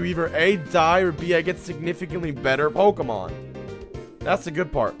 Because you either A, die, or B, I get significantly better Pokemon. That's the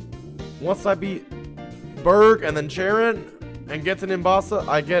good part. Once I beat Berg and then Cheren, and gets an Imbasa,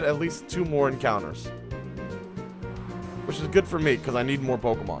 I get at least 2 more encounters. Which is good for me, because I need more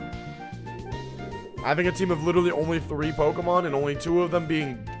Pokemon. Having a team of literally only 3 Pokemon, and only 2 of them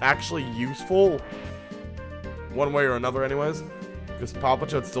being actually useful, one way or another anyways, because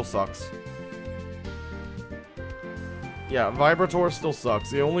Palpachot still sucks. Yeah, Vibrator still sucks.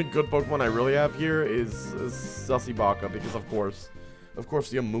 The only good Pokemon I really have here is Sussibaka, because of course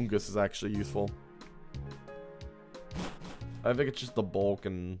the Amoonguss is actually useful. I think it's just the bulk,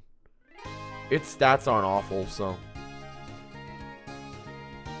 and its stats aren't awful, so.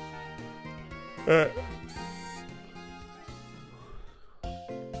 I'm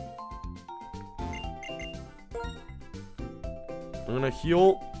gonna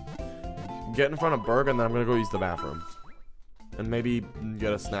heal, get in front of Berg, and then I'm gonna go use the bathroom. And maybe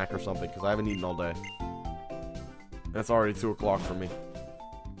get a snack or something, because I haven't eaten all day. And it's already 2 o'clock for me.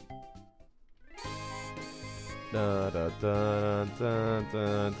 Barrel,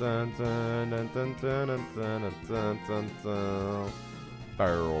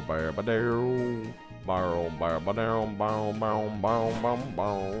 barrel, barrel, barrel, barrel, barrel, barrel, barrel,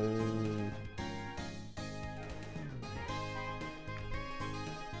 barrel.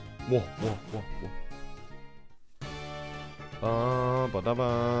 Whoa, whoa, whoa, whoa.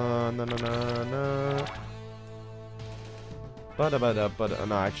 Ba-da-ba, na-na-na-na. Ba-da-ba-da-ba-da.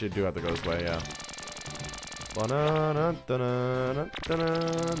 No, I actually do have to go this way, yeah. Ba-na-na-na-na-na-na-na.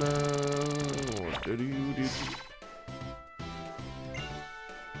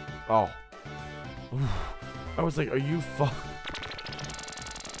 Oh. I was like, are you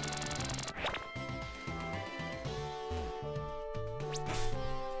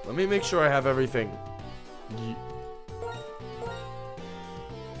Let me make sure I have everything.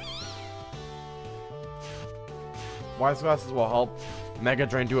 Wise Glasses will help Mega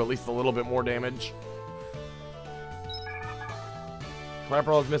Drain do at least a little bit more damage.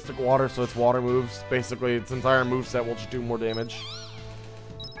 Clapperl has Mystic Water, so its water moves. Basically, its entire moveset will just do more damage.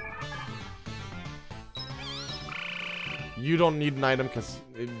 You don't need an item because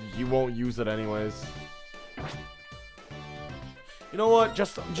you won't use it anyways. You know what?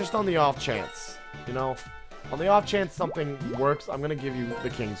 Just on the off chance, you know, on the off chance something works, I'm gonna give you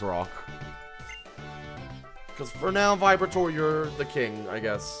the King's Rock. Because for now, Vibrator, you're the king, I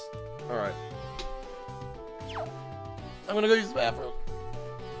guess. All right. I'm gonna go use the bathroom.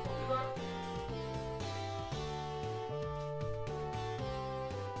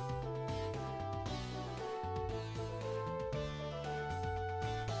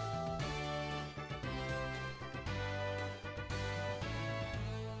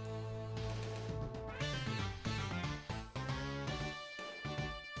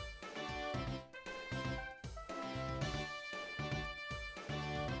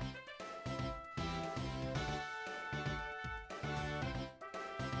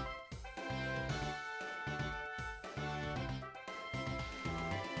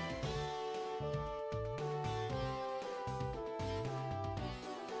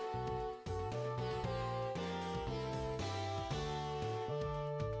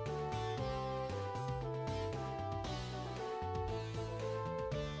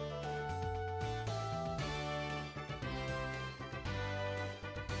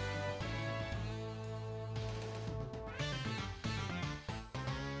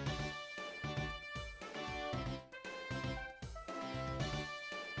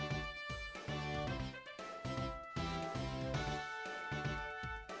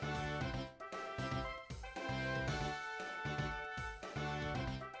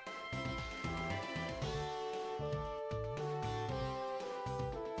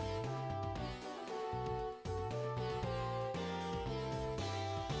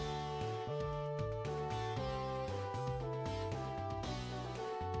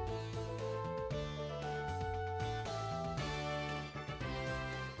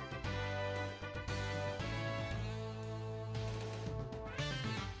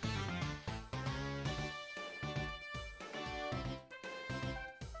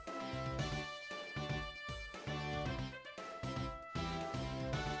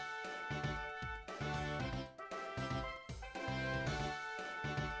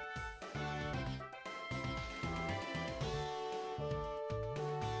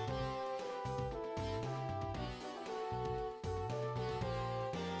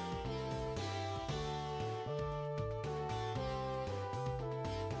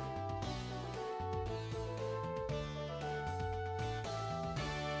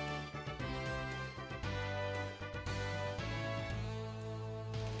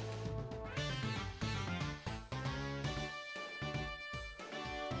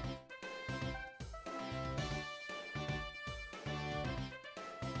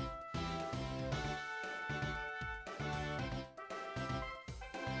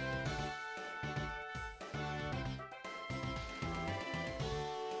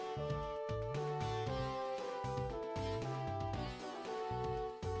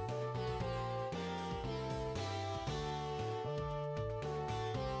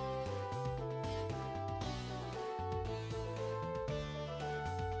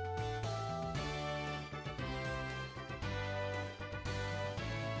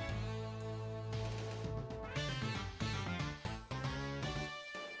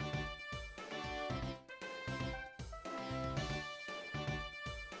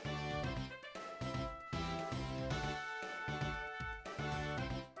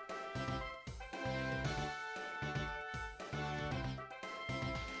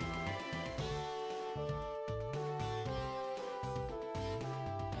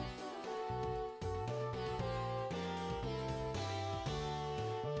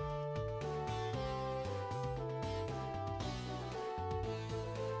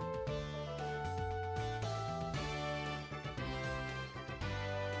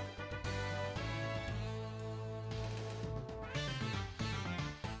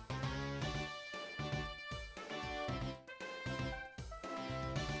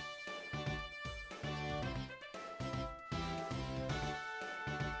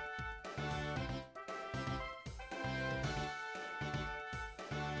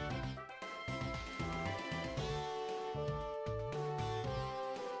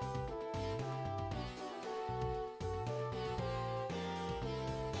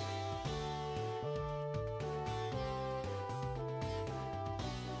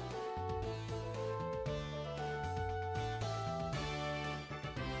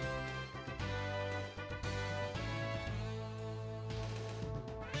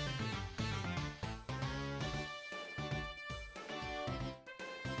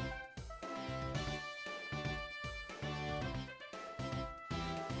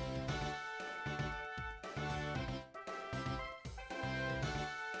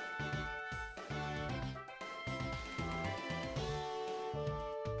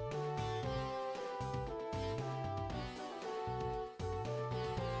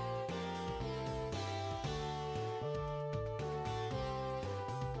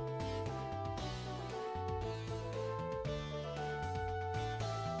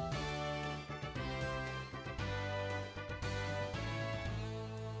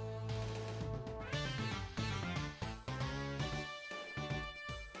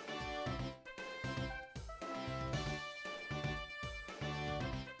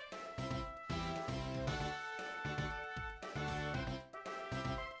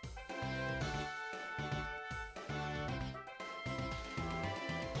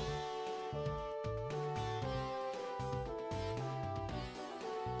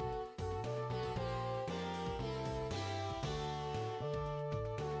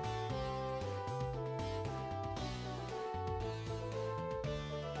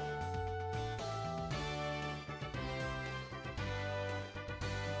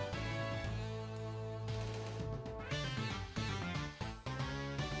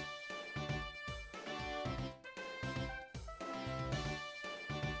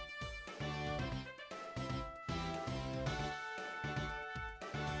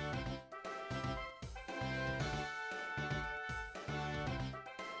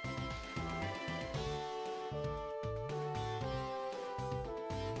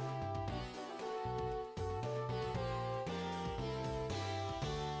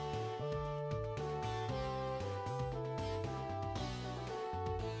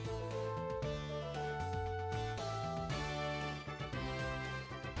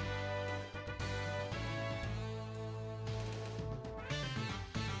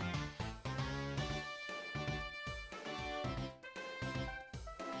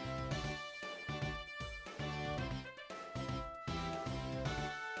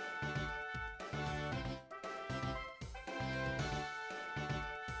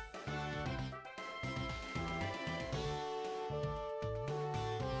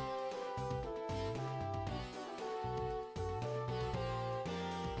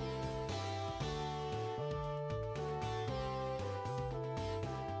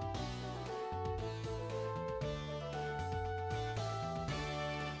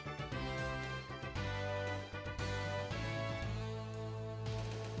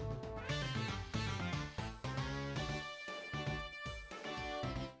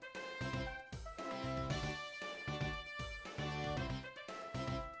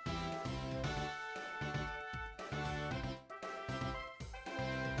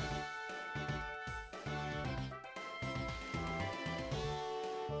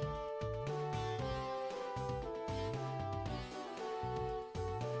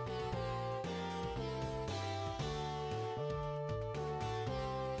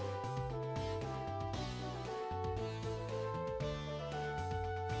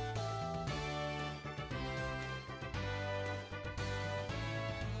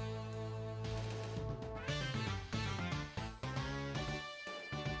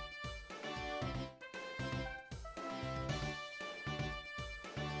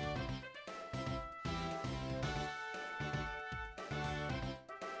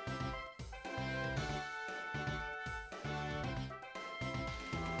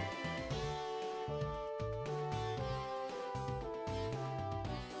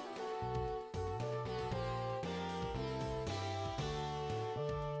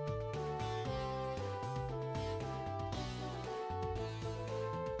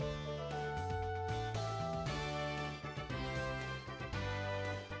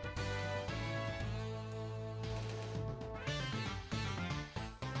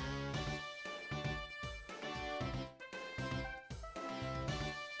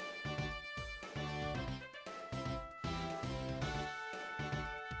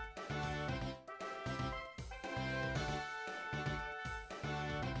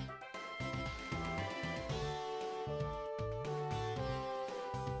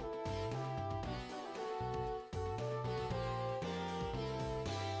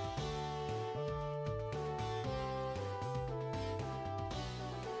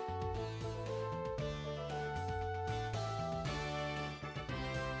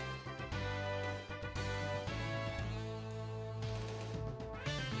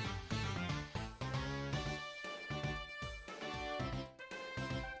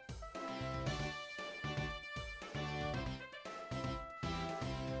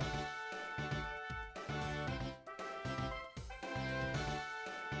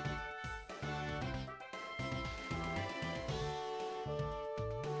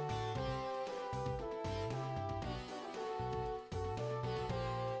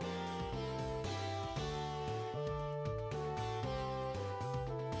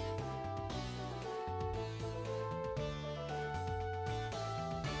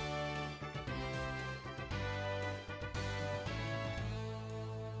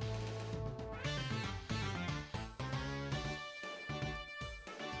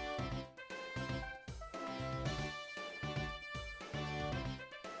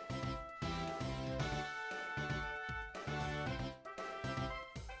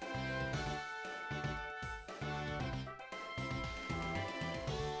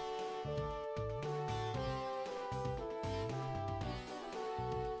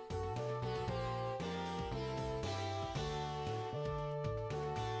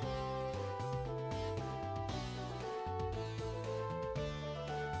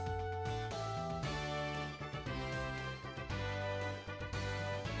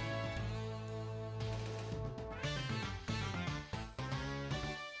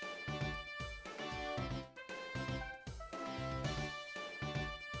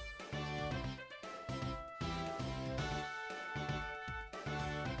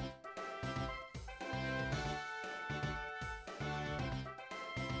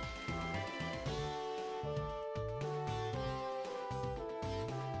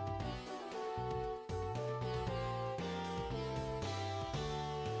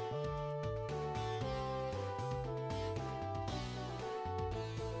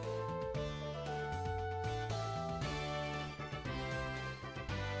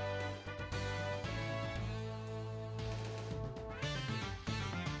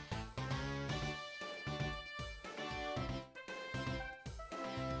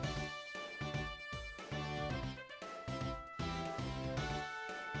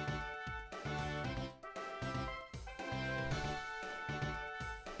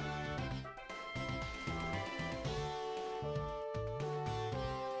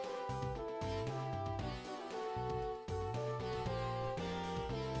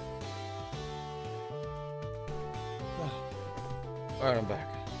 Alright, I'm back.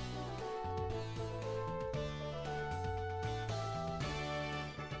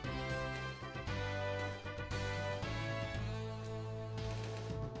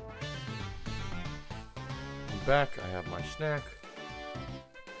 I'm back. I have my snack.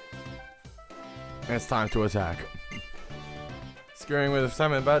 And it's time to attack. Scaring with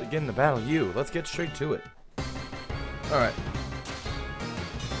excitement about to get in the battle. Let's get straight to it. Alright.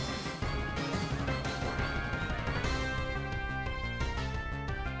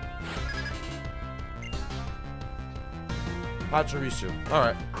 Pachirisu.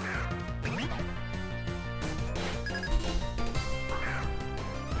 Alright.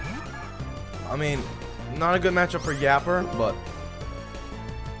 I mean, not a good matchup for Yapper, but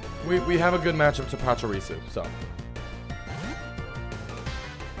we have a good matchup to Pachirisu, so.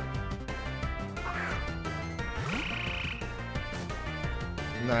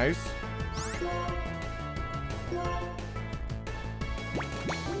 Nice.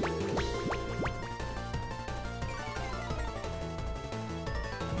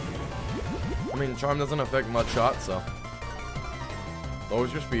 I mean, Charm doesn't affect Mud Shot, so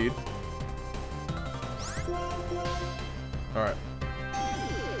lowers your speed. Alright.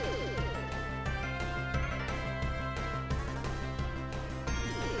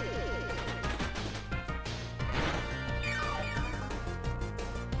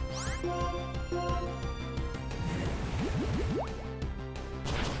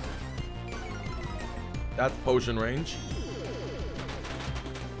 That's potion range.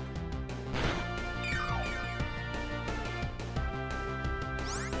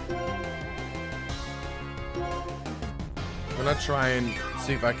 I'm gonna try and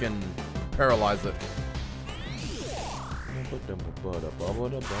see if I can paralyze it.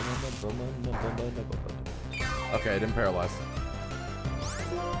 Okay, I didn't paralyze.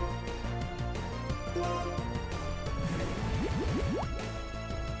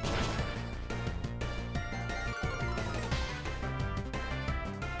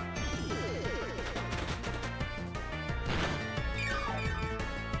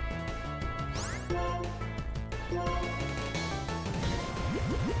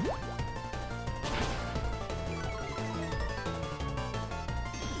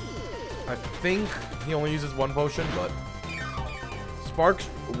 I think he only uses one potion, but Sparks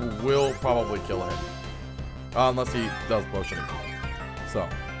will probably kill him. Unless he does potioning. So.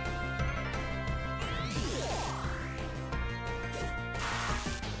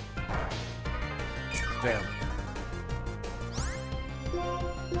 Damn.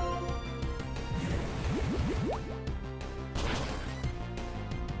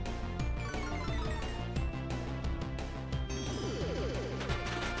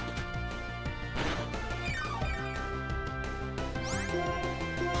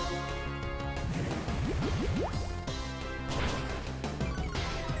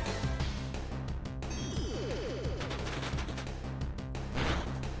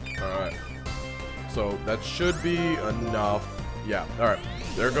 Alright. So that should be enough. Yeah, alright.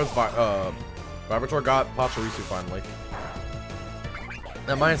 There goes Vibrator got Pachirisu finally.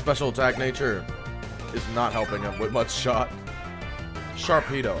 And my special attack nature is not helping him with much shot.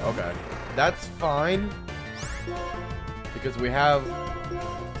 Sharpedo, okay. That's fine. Because we have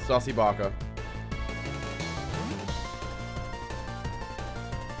Saucy Baka.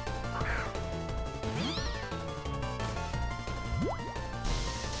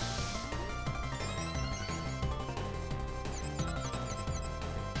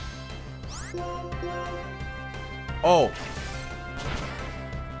 Oh.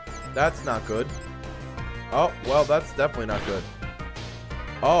 That's not good. Oh, well, that's definitely not good.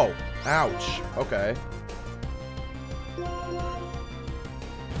 Oh, ouch. Okay.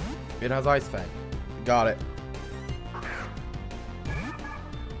 It has Ice Fang. Got it.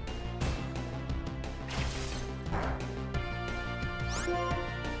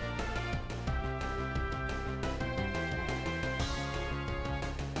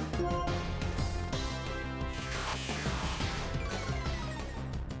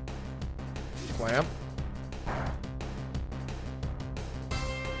 Clamp.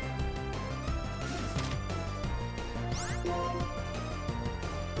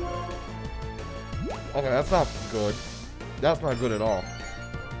 Okay, that's not good. That's not good at all.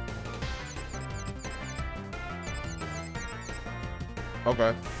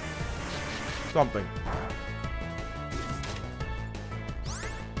 Okay. Something.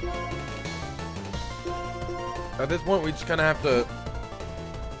 At this point, we just kind of have to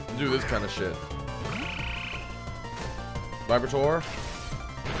do this kind of shit. Vibrator.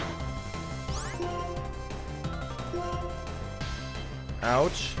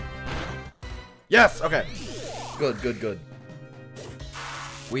 Ouch. Yes! Okay. Good, good, good.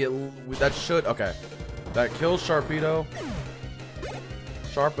 That should, okay. That kills Sharpedo.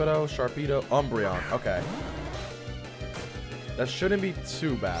 Sharpedo, Umbreon. Okay. That shouldn't be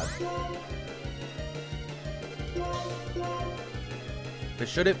too bad. They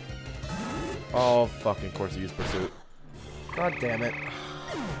shouldn't. Oh, fucking course he used Pursuit. God damn it.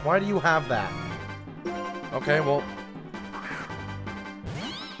 Why do you have that? Okay, well.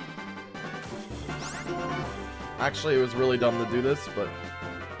 Actually, it was really dumb to do this, but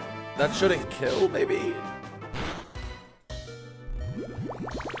that shouldn't kill, maybe?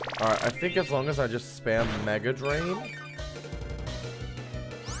 Alright, I think as long as I just spam Mega Drain.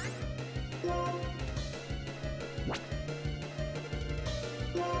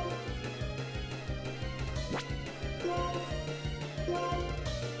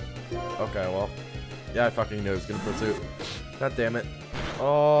 Okay, well. Yeah, I fucking knew it was gonna Pursuit. God damn it.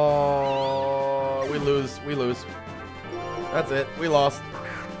 Oh, we lose. We lose. That's it. We lost.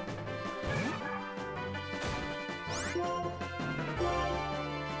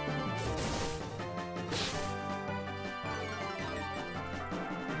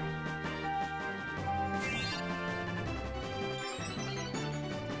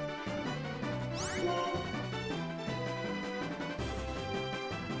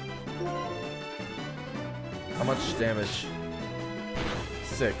 How much damage?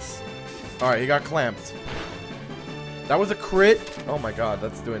 6. Alright, he got clamped. That was a crit? Oh my god,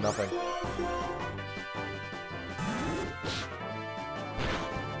 that's doing nothing.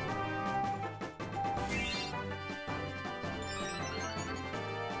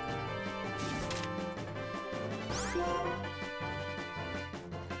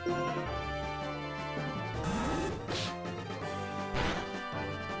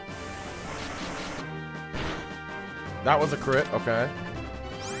 That was a crit, okay.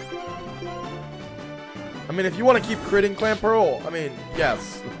 I mean, if you want to keep critting Clamperl, I mean,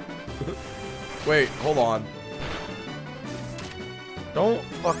 yes. Wait, hold on. Don't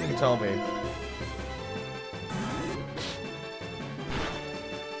fucking tell me.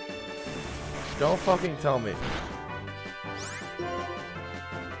 Don't fucking tell me.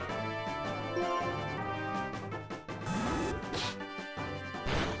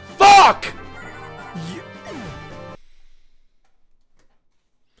 Fuck!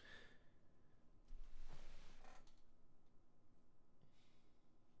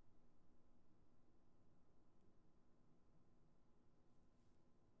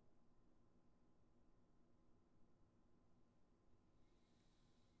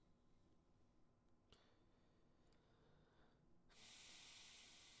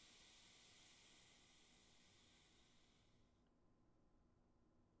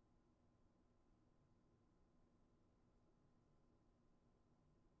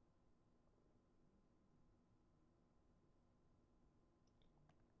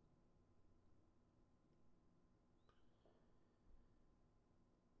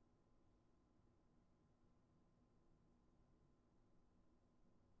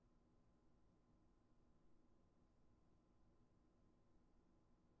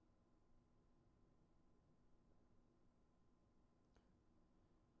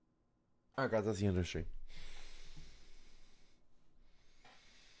 Alright guys, that's the industry.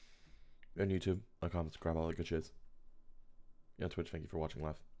 On YouTube, comment, subscribe, all that good shit. Yeah, Twitch, thank you for watching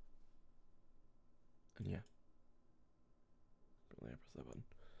live. And yeah. Press that button.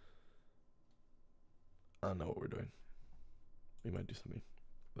 I don't know what we're doing. We might do something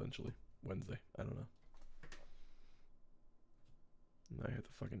eventually. Wednesday. I don't know. And I have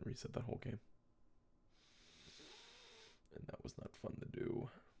to fucking reset that whole game. And that was not fun to do.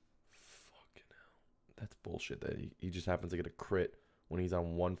 Fucking hell. That's bullshit that he just happens to get a crit when he's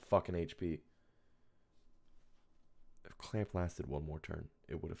on 1 fucking HP. If Clamp lasted one more turn,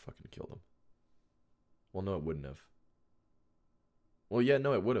 it would have fucking killed him. Well, no, it wouldn't have. Well, yeah,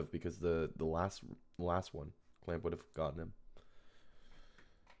 no, it would have, because the last one, Clamp would have gotten him.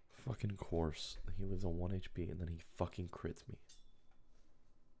 Fucking course. He lives on 1 HP and then he fucking crits me.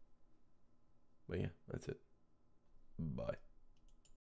 But yeah, that's it. Bye.